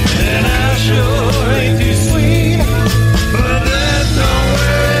 and I sure ain't too sweet, but that don't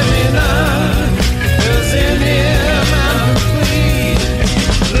worry me none, 'cause in him I'm complete.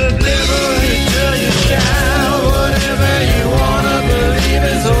 The devil, he tell you, child, whatever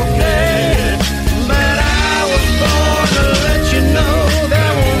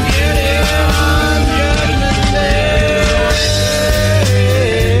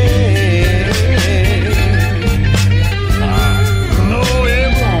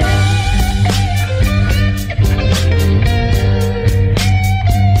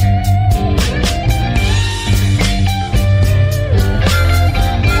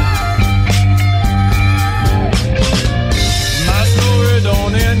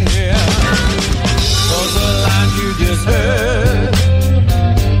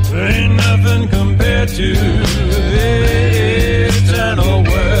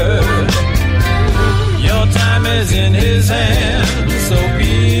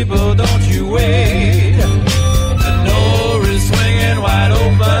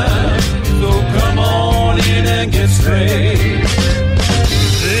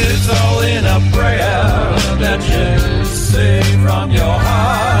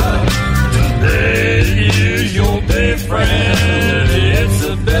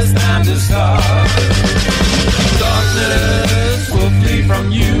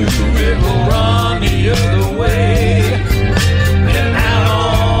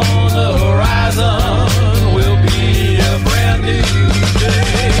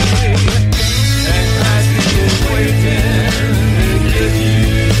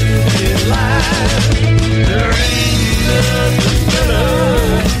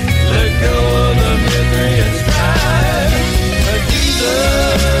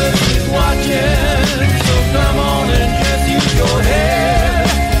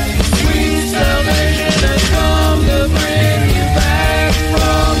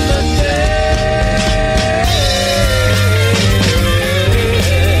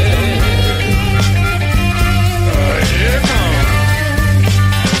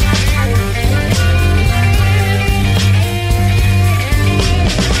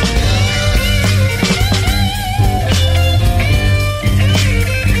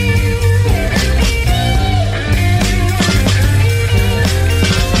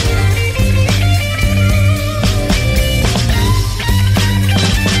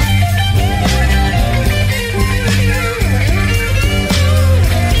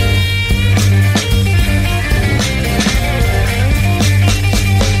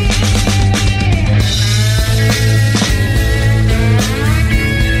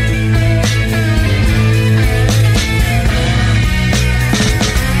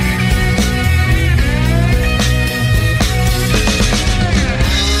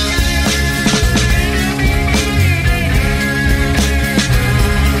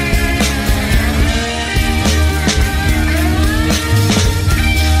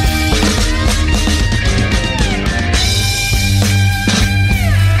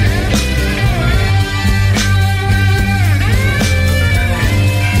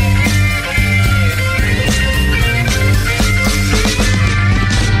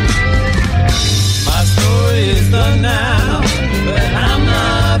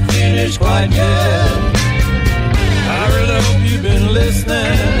quite yet. I really hope you've been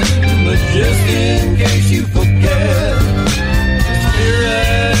listening, but just in case you forget, the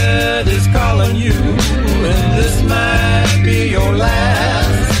Spirit is calling you, and this might be your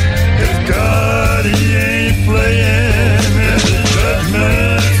last. 'Cause God, He ain't playing, and the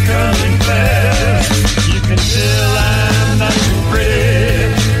judgment's coming fast. You can tell I'm not too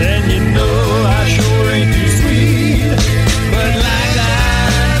pretty, and you know I sure ain't too sweet. But like I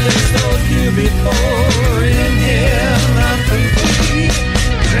just told you before, in Him I'm complete.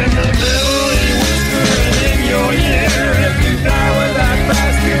 And the devil ain't whispering in your ear, if you die without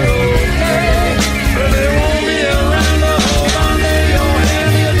Christ you're okay. But there won't be around to hold on to your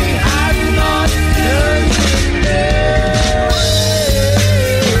hand, you'll be hiding on Judgment Day.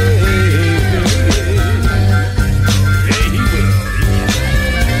 Yeah, He will.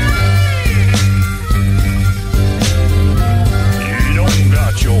 You don't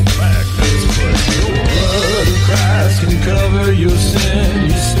got your back, that's for sure. The blood of Christ can cover your sin.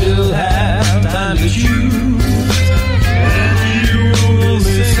 You still have time to choose. And you will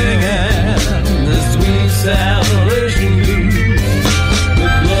be singing the sweet salvation blues. The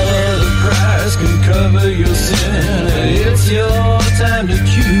blood of Christ can cover your sin. It's your time to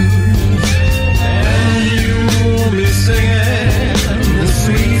choose. And you will be singing the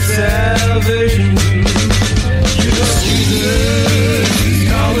sweet salvation blues. You know Jesus,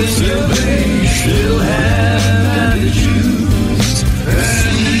 call it salvation. You still have time to choose.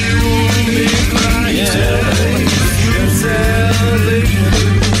 And you won't be crying. Sweet salvation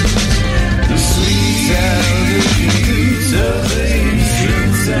blues. The sweet salvation blues.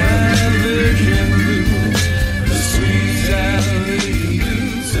 Sweet salvation blues. The sweet salvation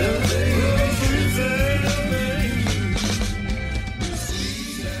blues. Salvation, salvation. The sweet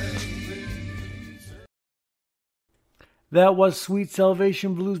salvation. That was Sweet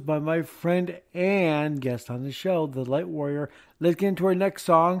Salvation Blues by my friend and guest on the show, the Light Warrior. Let's get into our next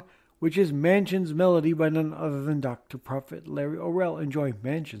song, which is Mansion's Melody by none other than Dr. Prophet Larry Orrell. Enjoy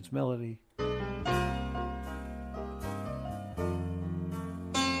Mansion's Melody.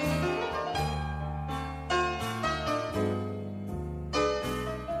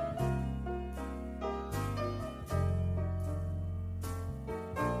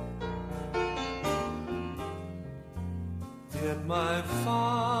 In my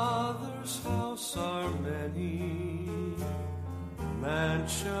Father's house are many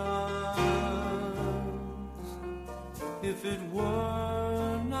mansions. If it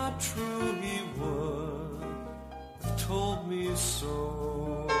were not true, He would have told me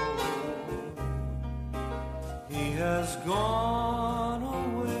so. He has gone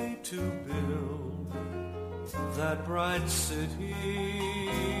away to build that bright city.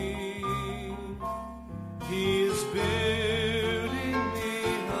 He is building me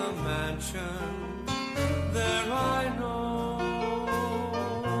a mansion, there I know.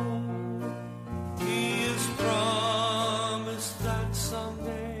 He has promised that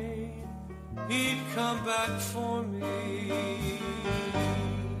someday He'd come back for me,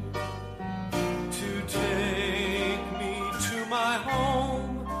 to take me to my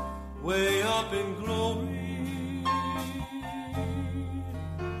home, way up in glory.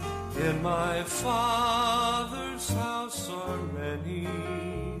 In my Father's house are many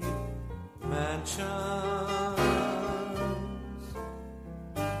mansions,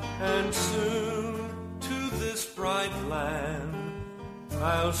 and soon to this bright land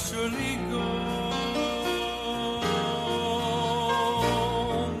I'll surely go.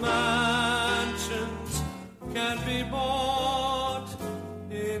 Mansions can't be bought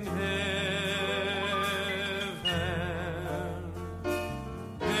in heaven.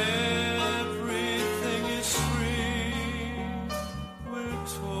 Everything is free, we're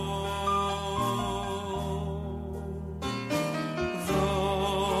told.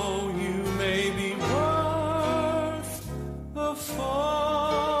 Though you may be worth a fortune,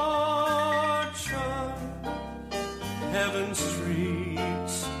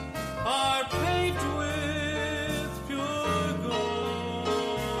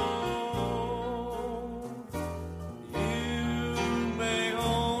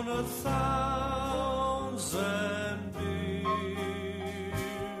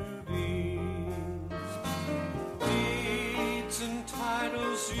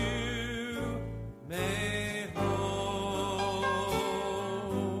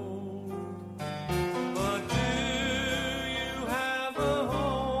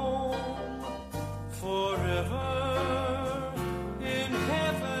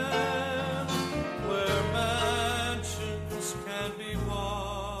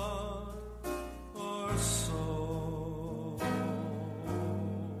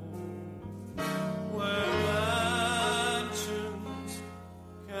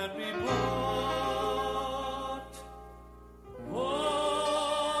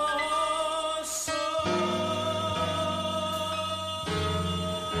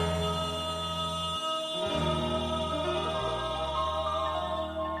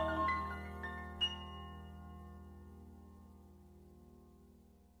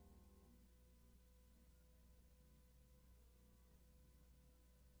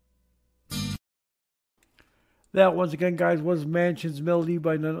 That, once again, guys, was Mansion's Melody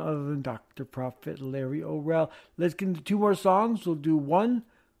by none other than Dr. Prophet Larry O'Rell. Let's get into two more songs. We'll do one,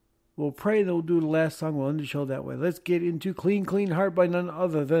 we'll pray, then we'll do the last song. We'll end the show that way. Let's get into Clean, Clean Heart by none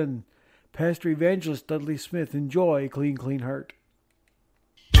other than Pastor Evangelist Dudley Smith. Enjoy Clean, Clean Heart.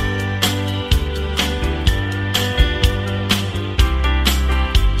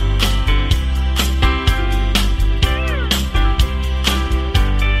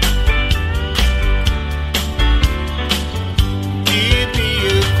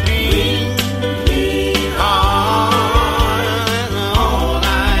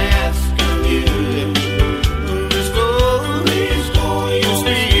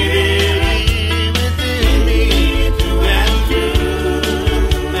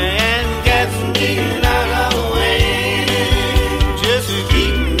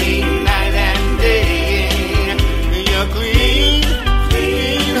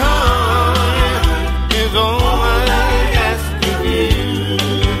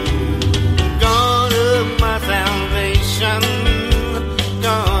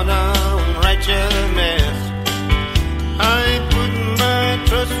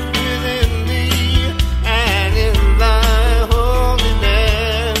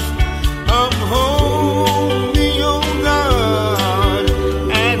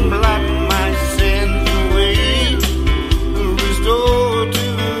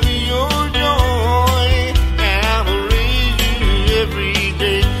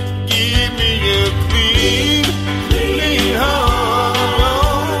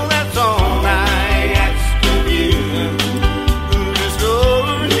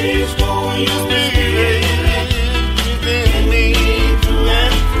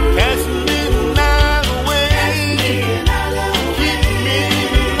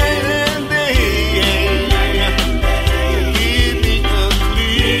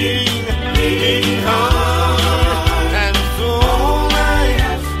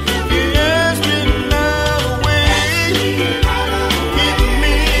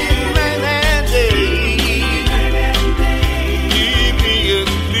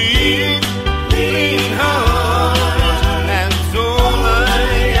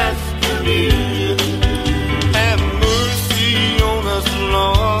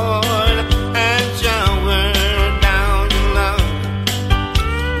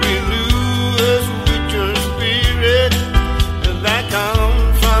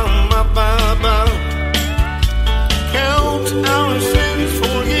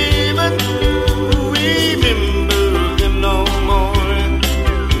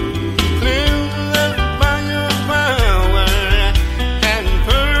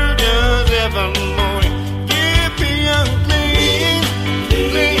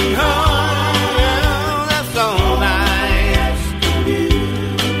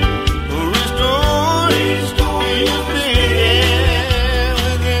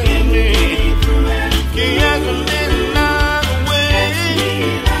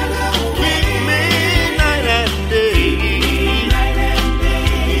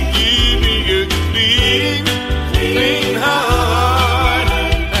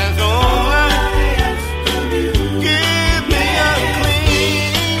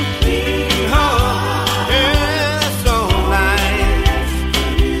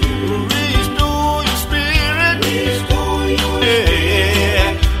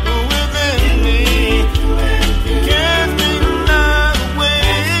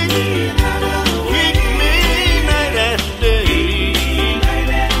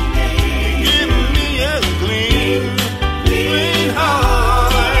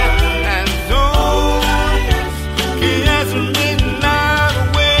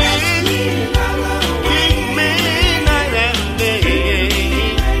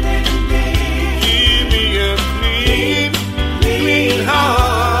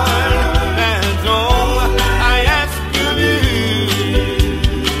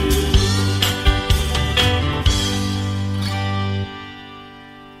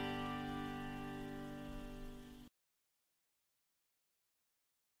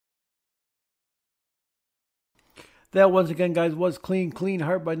 That, once again, guys, was Clean, Clean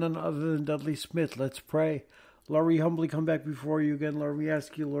Heart by none other than Dudley Smith. Let's pray. Lord, we humbly come back before you again. Lord, we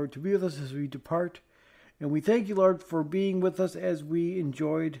ask you, Lord, to be with us as we depart. And we thank you, Lord, for being with us as we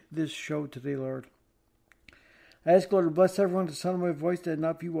enjoyed this show today, Lord. I ask, Lord, to bless everyone to the sound of my voice, that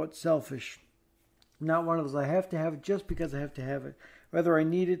not be selfish. Not one of those, I have to have it just because I have to have it. Whether I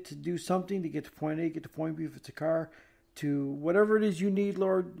need it to do something, to get to point A, get to point B, if it's a car, to whatever it is you need,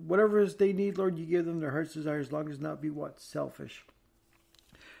 Lord, whatever it is they need, Lord, you give them their heart's desire, as long as not be selfish.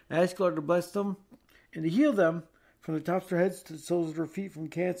 I ask, Lord, to bless them and to heal them from the tops of their heads to the soles of their feet, from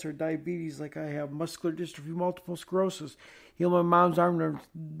cancer, diabetes like I have, muscular dystrophy, multiple sclerosis. Heal my mom's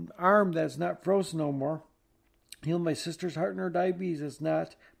arm that's not frozen no more. Heal my sister's heart and her diabetes that's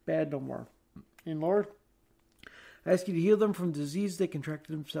not bad no more. And Lord, I ask you to heal them from disease they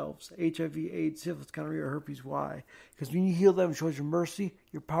contracted themselves, HIV, AIDS, syphilis, gonorrhea, herpes. Why? Because when you heal them, it shows your mercy,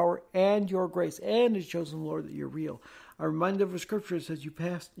 your power, and your grace. And it shows them, Lord, that you're real. I'm reminded of a scripture that says you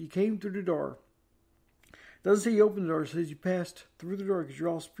came through the door. It doesn't say you opened the door. It says you passed through the door because you're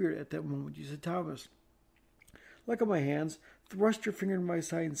all spirit at that moment. You said, Thomas, look at my hands. Thrust your finger in my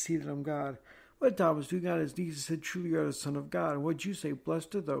side and see that I'm God. What did Thomas do? God his knees and said, truly you are the Son of God. And what did you say?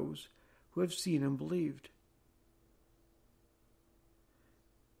 Blessed are those who have seen and believed.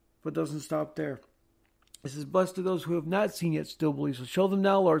 But it doesn't stop there. It says, blessed are those who have not seen yet still believe. So show them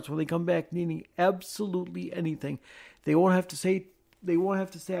now, Lord, so when they come back needing absolutely anything, they won't have to say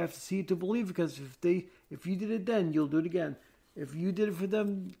I have to see it to believe, because if you did it then, you'll do it again. If you did it for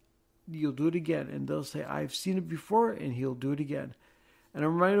them, you'll do it again. And they'll say, I've seen it before, and he'll do it again. And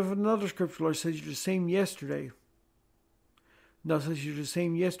I'm reminded of another scripture, Lord, says you're the same yesterday. No, it says you're the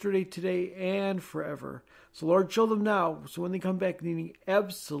same yesterday, today, and forever. So, Lord, show them now, so when they come back needing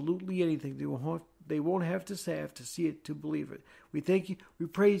absolutely anything, they won't have to say, I have to see it to believe it. We thank you, we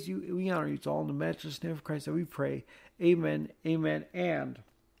praise you, and we honor you. It's all in the matchless name of Christ that we pray. Amen, amen, and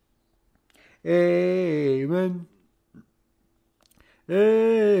amen.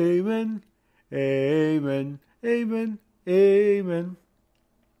 Amen, amen, amen, amen.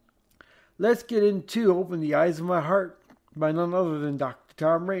 Let's get into Open the Eyes of My Heart by none other than Dr.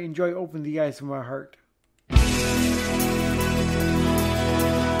 Tom Ray. Enjoy Open the Eyes of My Heart.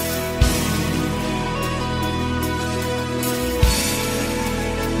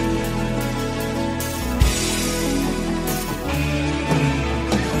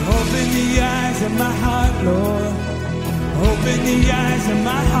 Open the eyes of my heart, Lord. Open the eyes of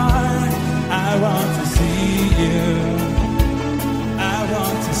my heart. I want to see you. I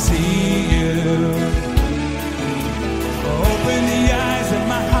want to see you. Open the eyes of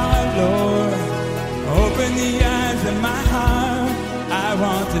my heart, Lord. Open the eyes of my heart. I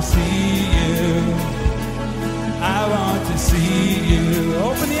want to see you. I want to see you.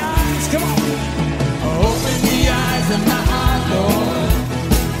 Open the eyes, come on. Open the eyes of my heart, Lord.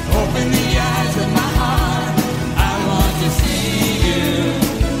 Open the eyes of my heart. I want to see you.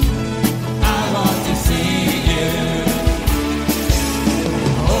 I want to see you.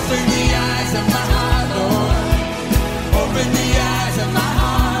 Open the eyes of my heart, Lord. Open the eyes of my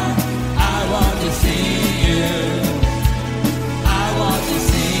heart. I want to see you. I want to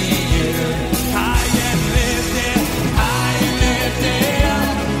see you. High and lifted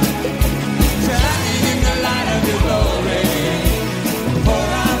up, shining in the light of your glory.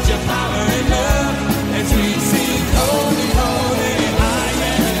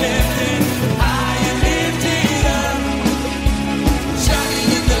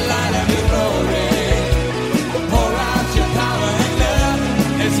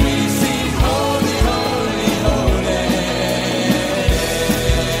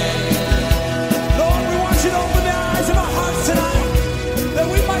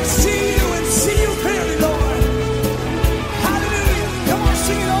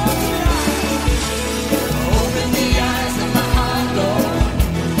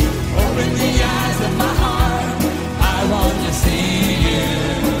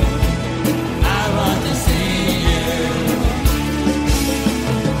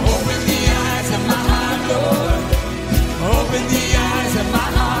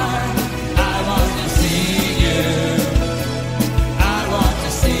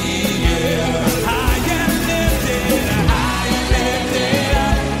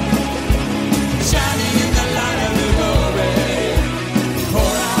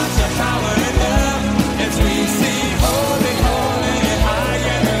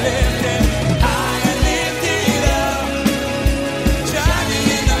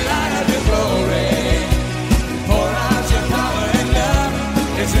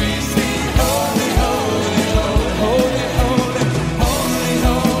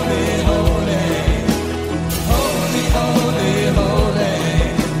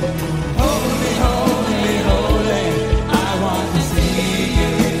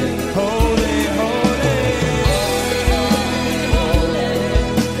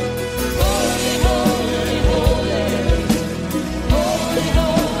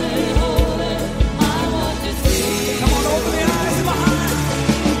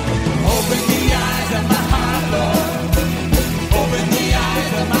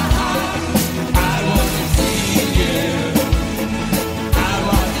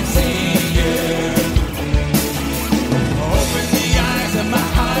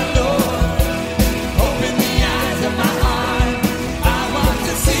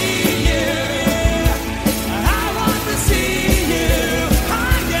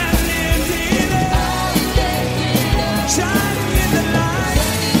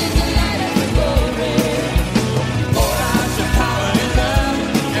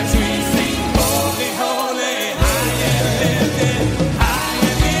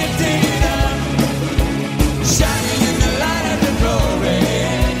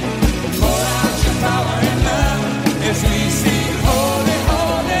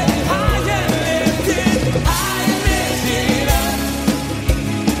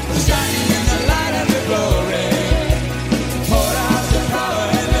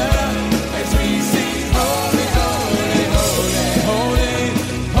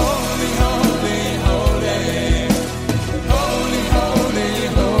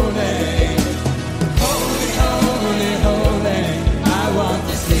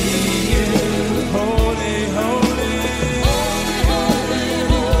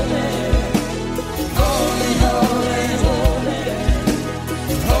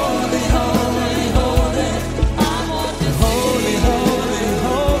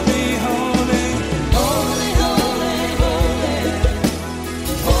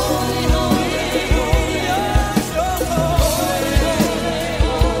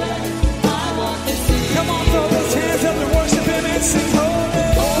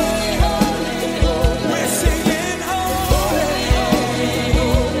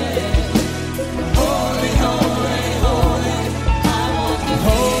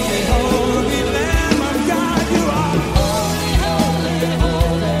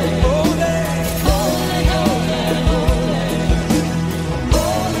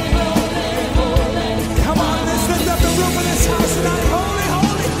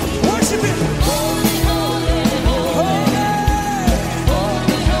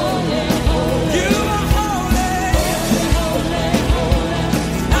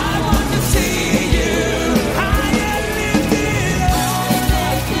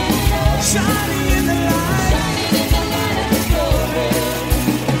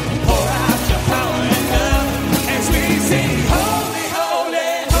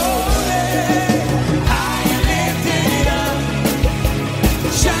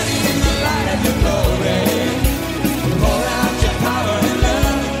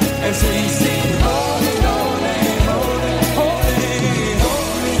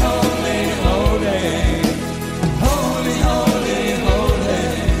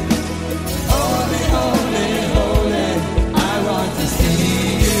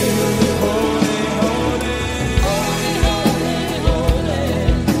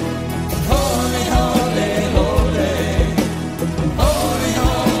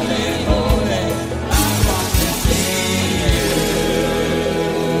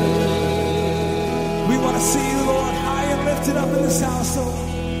 We want to see you, Lord, high and lifted up in this house, Lord.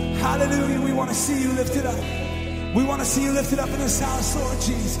 Hallelujah. We want to see you lifted up. We want to see you lifted up in this house, Lord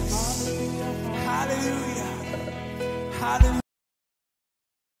Jesus. Hallelujah. Hallelujah.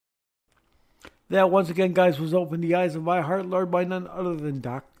 That, once again, guys, was Open the Eyes of My Heart, Lord, by none other than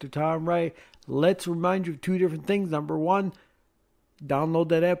Dr. Tom Ray. Let's remind you of two different things. Number one, download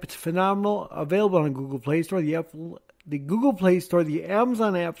that app. It's phenomenal. Available on Google Play Store, the Google Play Store, the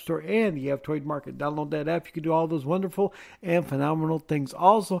Amazon App Store, and the Aptoid Market. Download that app. You can do all those wonderful and phenomenal things.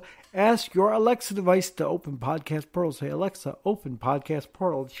 Also, ask your Alexa device to open Podcast Portal. Say, Alexa, open Podcast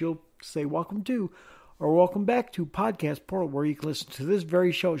Portal. She'll say, welcome to or welcome back to Podcast Portal, where you can listen to this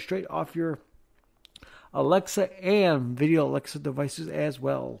very show straight off your Alexa and video Alexa devices as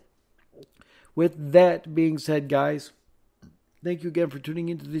well. With that being said, guys, thank you again for tuning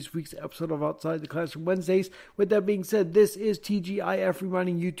into this week's episode of Outside the Classroom Wednesdays. With that being said, this is TGIF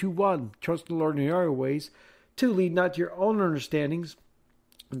reminding you to 1, trust the Lord in your ways, 2, lead not to your own understandings,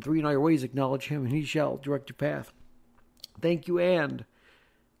 and 3, in all your ways acknowledge Him, and He shall direct your path. Thank you, and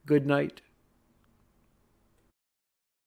good night.